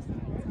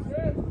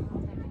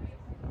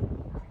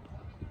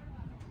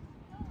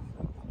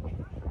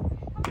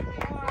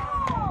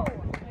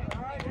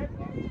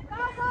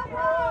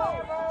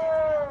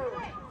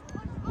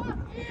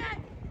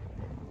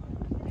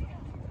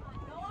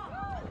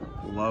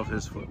 Love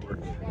his footwork.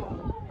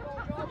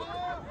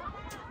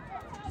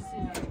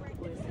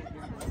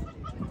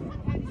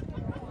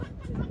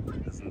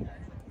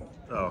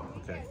 Oh,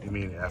 okay. You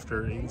mean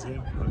after Aiden's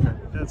game? Okay,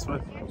 that's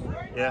fine.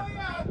 Yeah.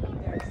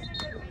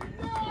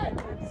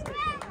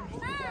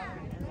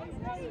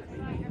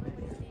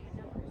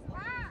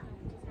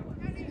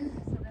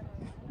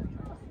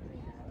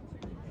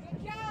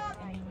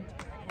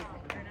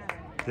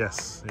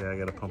 Yes. Yeah, I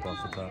got to pump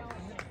off the top.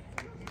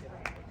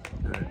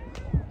 All right.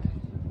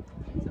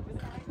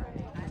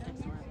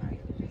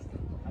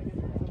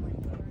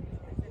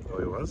 Oh,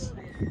 he was?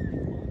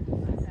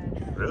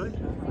 Really?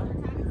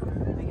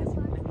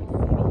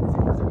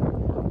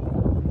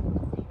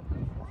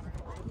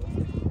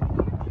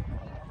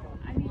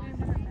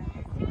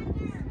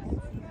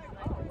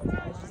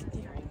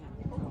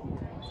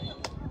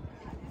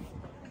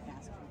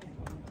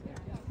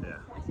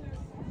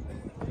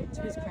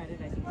 To his credit,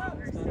 I think he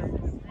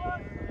was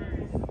better.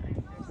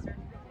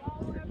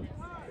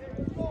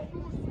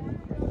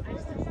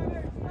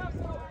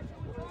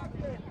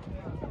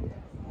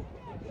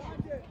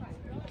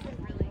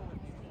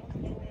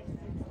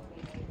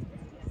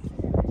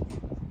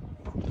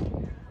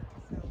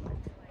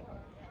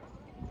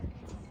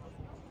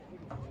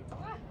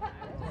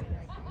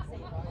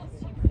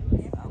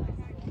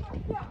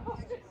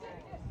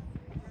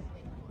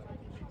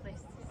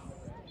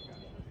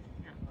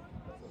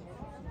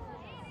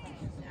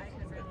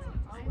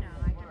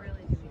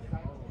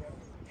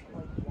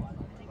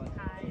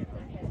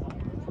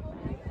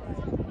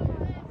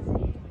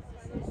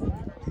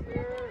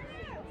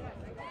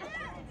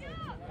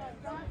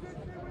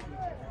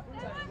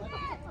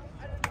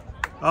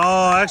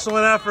 Oh,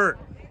 excellent effort.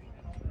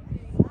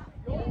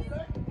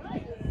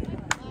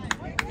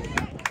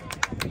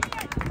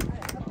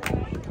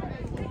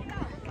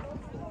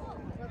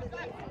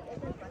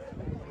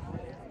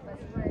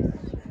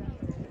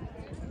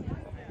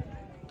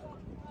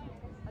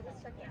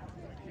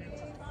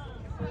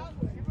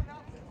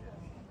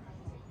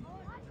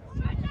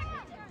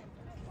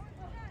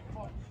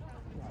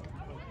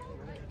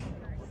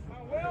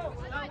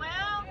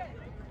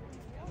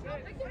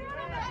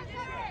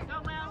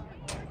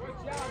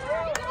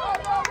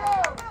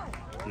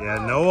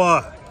 Yeah,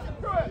 Noah.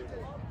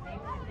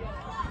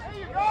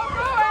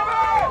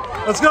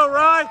 Let's go,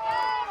 Rye.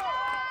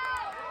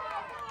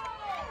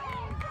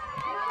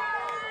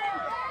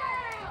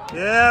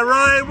 Yeah,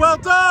 Ryan, well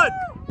done.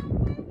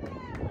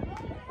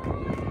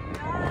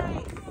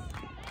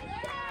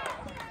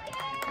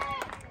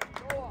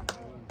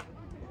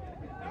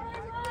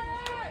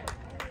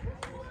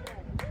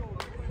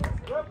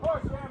 Good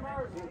push,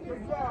 AMHERST.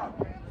 Good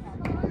job.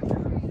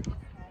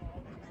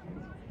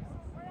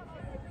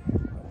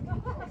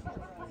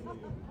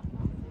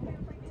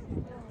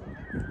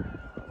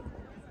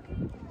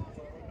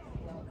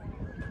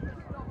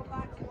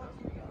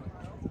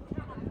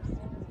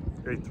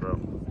 Great throw.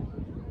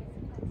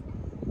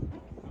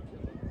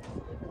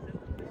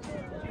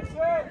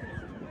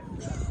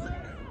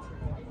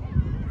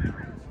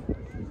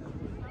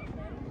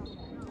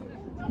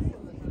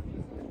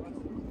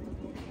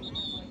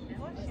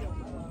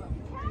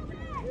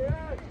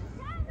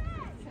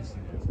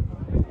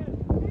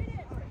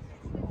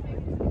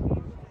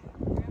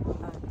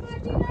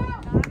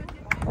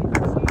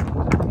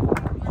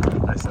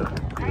 I said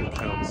it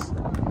counts.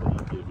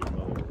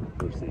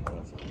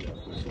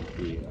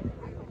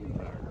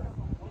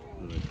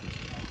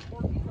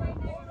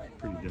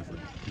 Pretty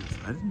different.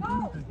 I didn't do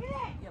anything.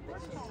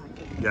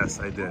 Yes,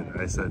 I did.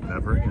 I said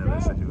never again. I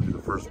said you would be the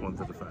first one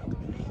to defend.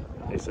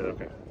 They said,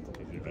 okay,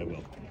 I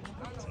will.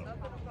 So.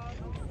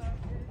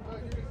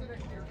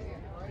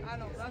 I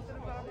know nothing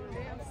about the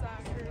damn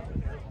soccer.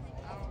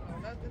 I don't know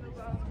nothing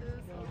about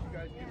this. You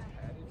guys get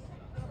padded?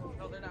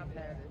 No, they're not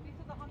padded.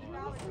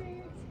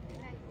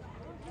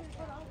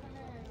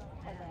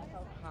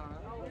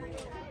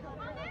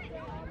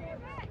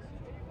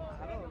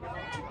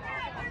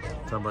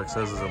 Tunbuck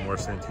says there's more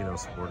Santino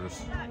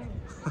supporters.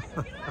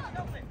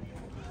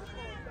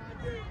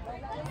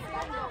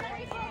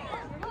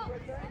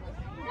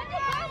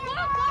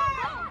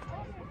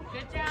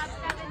 Good job,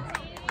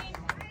 17.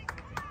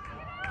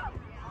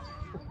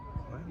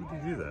 Why would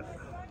you do that?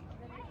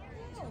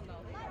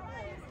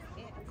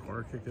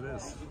 Corner kick it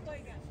is.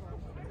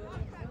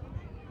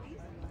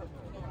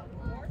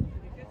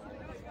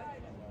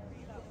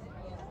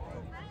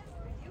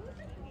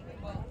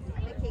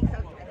 Great kick.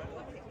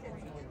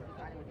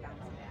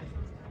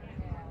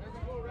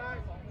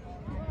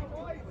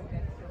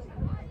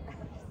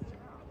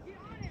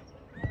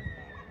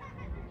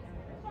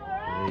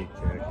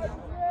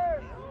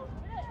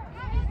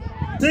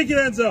 Take it,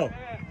 Enzo!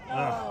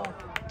 Ah.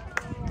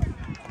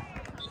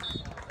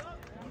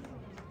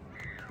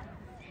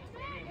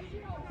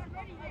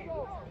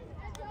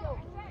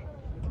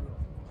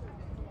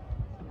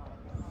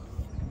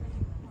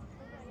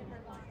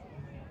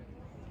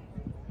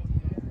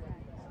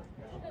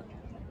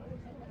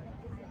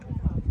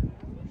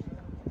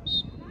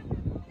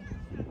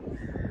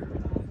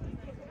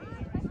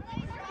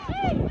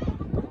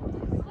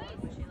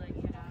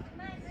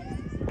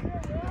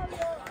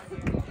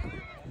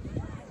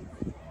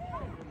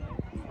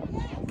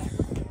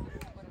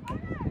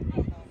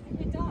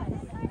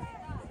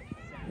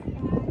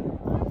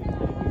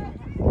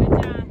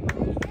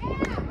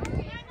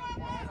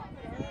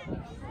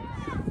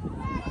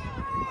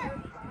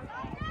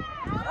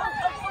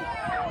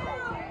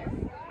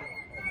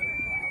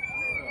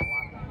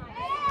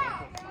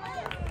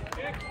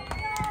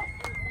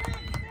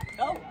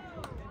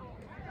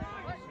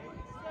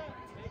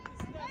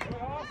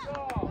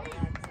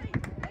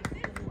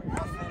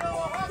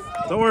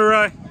 Don't worry,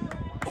 Rye.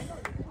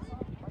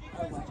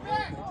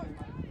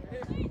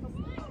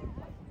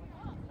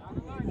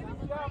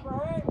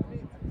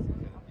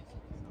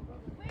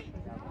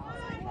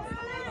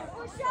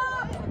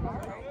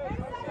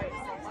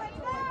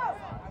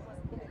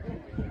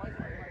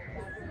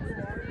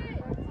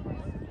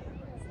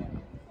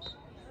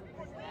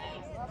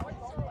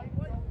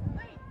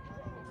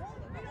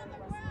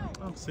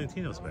 Oh,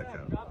 Santino's back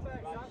out.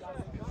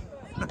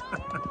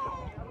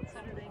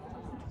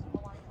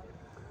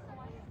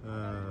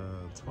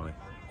 That's funny.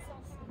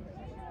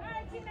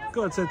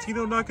 Go ahead,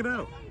 Santino, knock it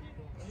out.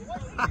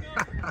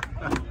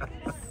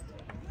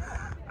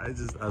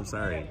 I'm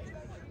sorry.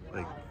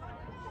 Like,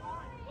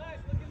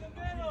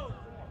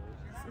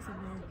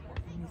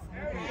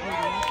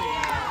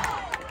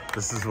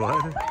 this is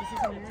what? This is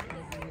America.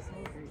 You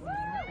celebrate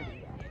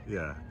mediocrity.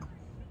 Yeah.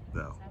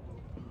 No.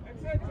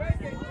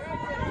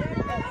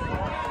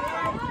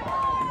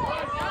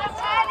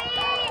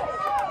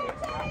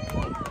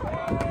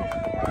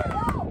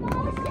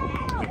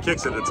 If he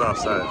kicks it, it's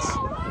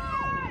offsides.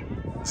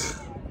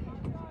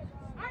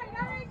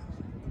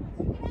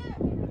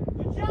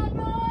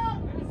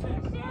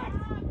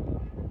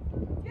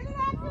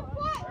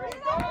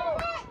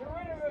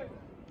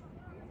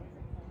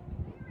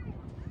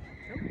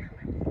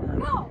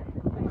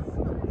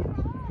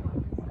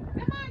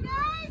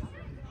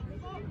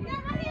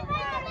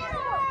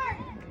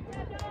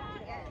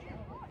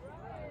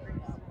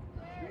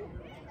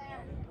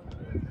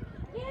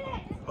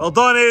 Well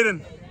done,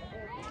 Aiden.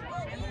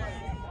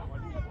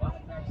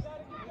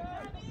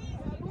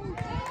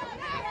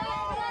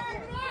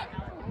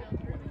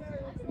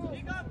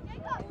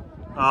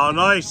 Oh,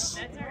 nice.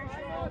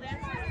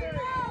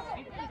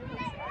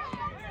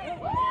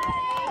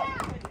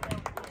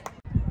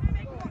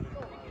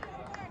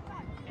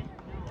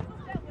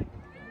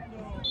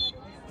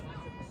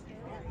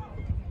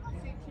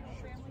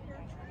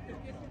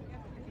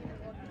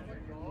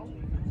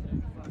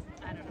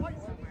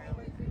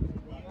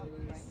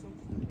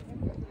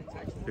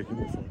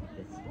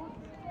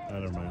 I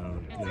don't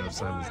mind. You know,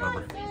 Simon's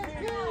number.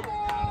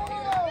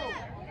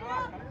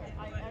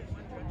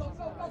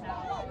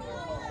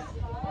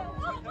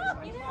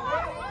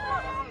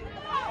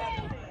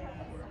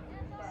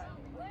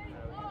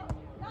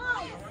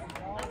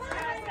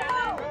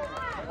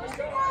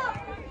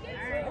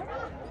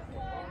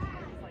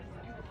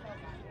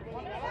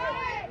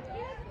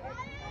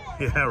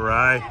 Yeah,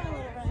 right.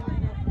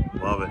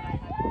 Love it.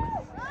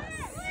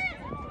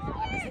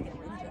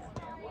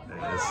 There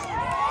it is.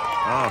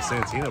 Oh,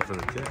 Santino for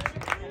the kick.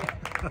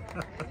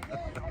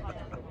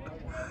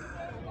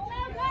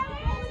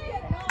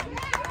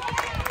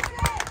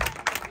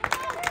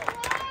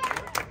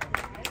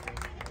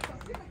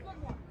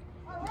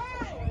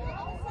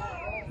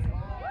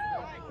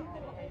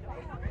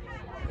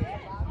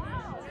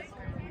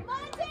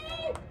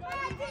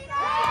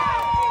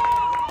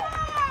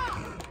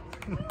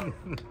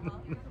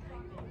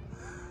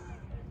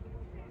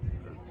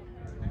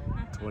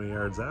 $20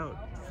 yards out,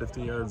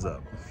 50 yards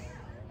up.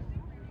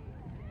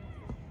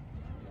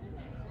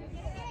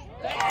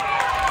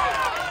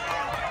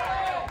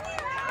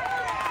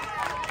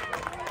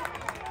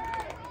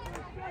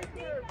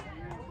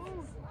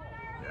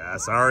 Yeah,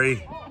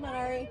 sorry. Come on,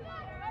 Ari.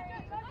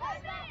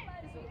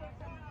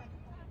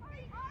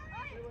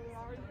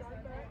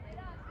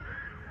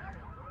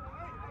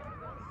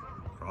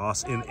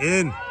 Cross and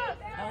in.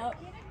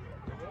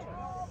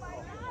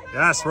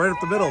 Yes, right up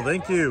the middle.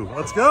 Thank you.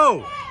 Let's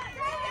go.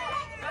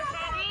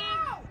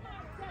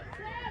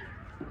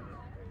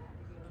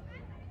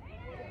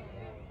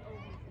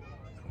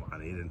 Come on,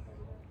 Aiden.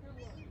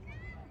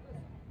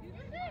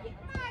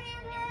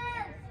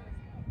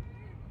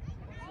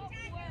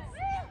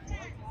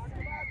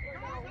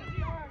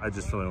 I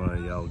just really want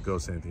to yell, go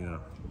Santino.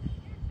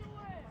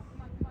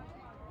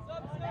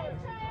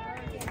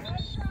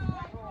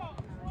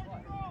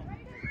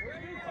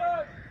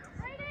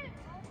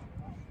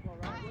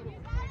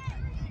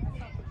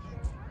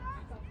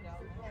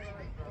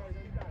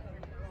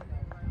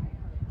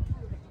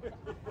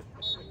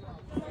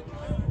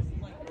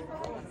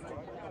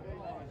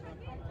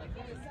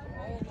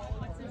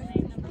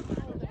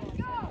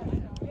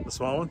 The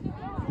small one?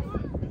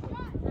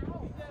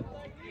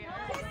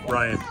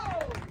 Ryan.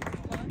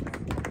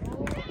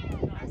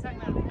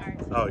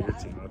 Oh, your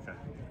team, okay.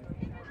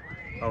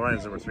 Oh,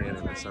 Ryan's number 3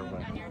 anyway, so never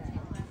mind.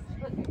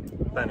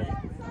 Bennett.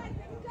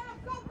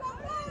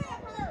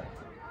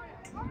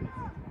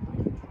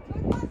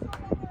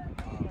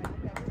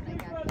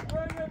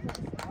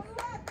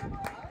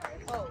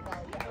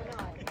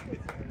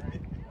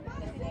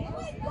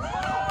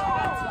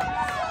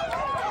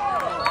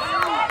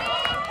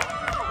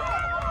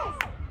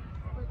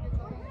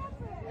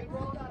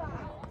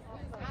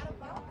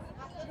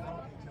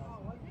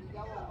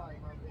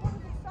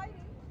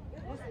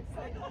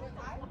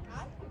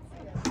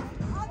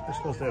 They're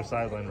supposed to have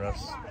sideline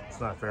refs. It's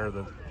not fair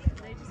that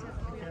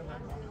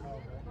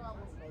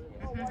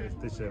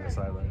they should have a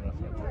sideline ref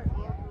out there.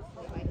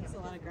 It's a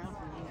lot of ground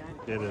for me,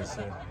 guy. It is.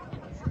 Yeah.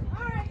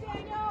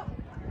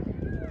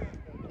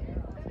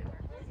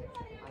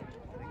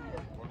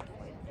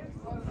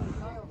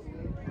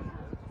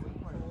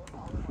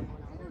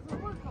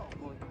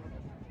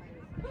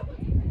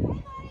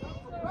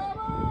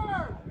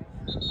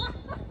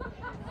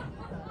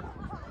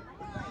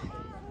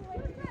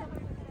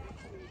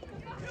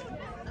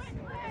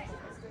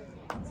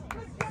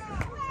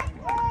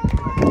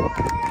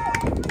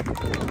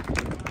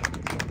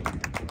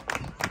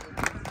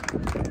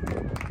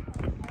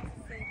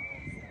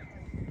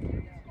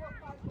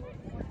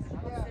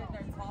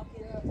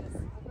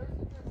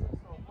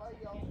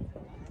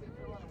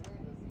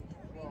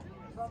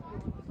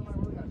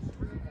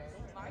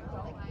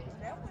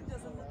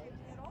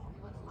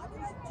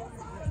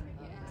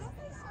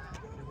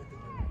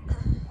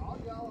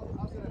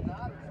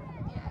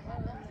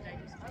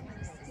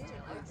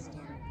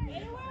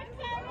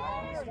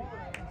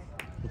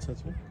 What's that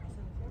for?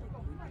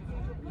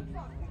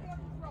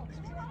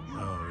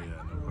 Oh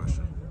yeah, no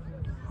question.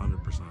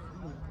 100%.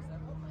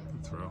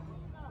 Good throw.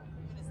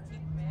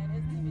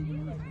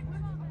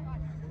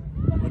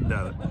 Wouldn't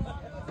doubt it.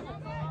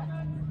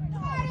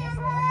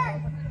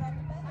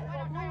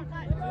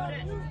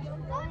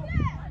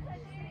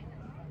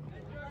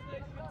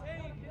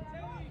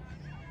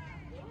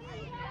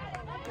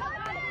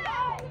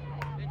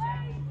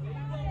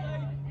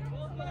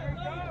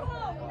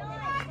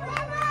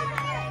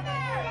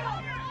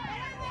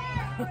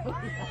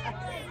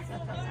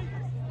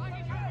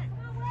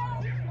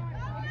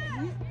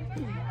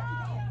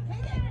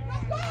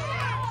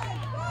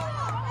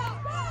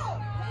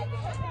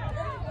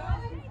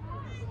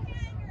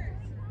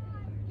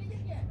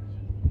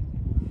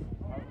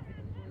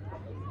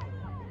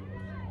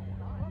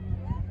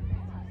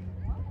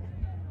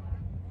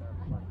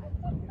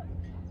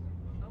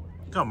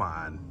 Come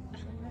on.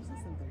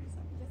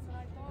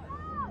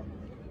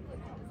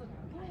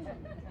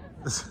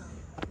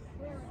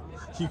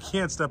 You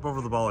can't step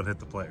over the ball and hit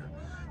the player.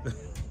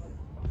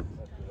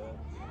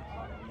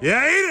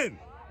 Yeah, Aiden!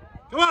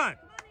 Come on!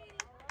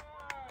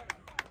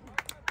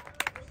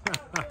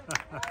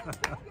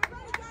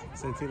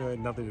 Santino had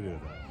nothing to do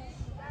with that.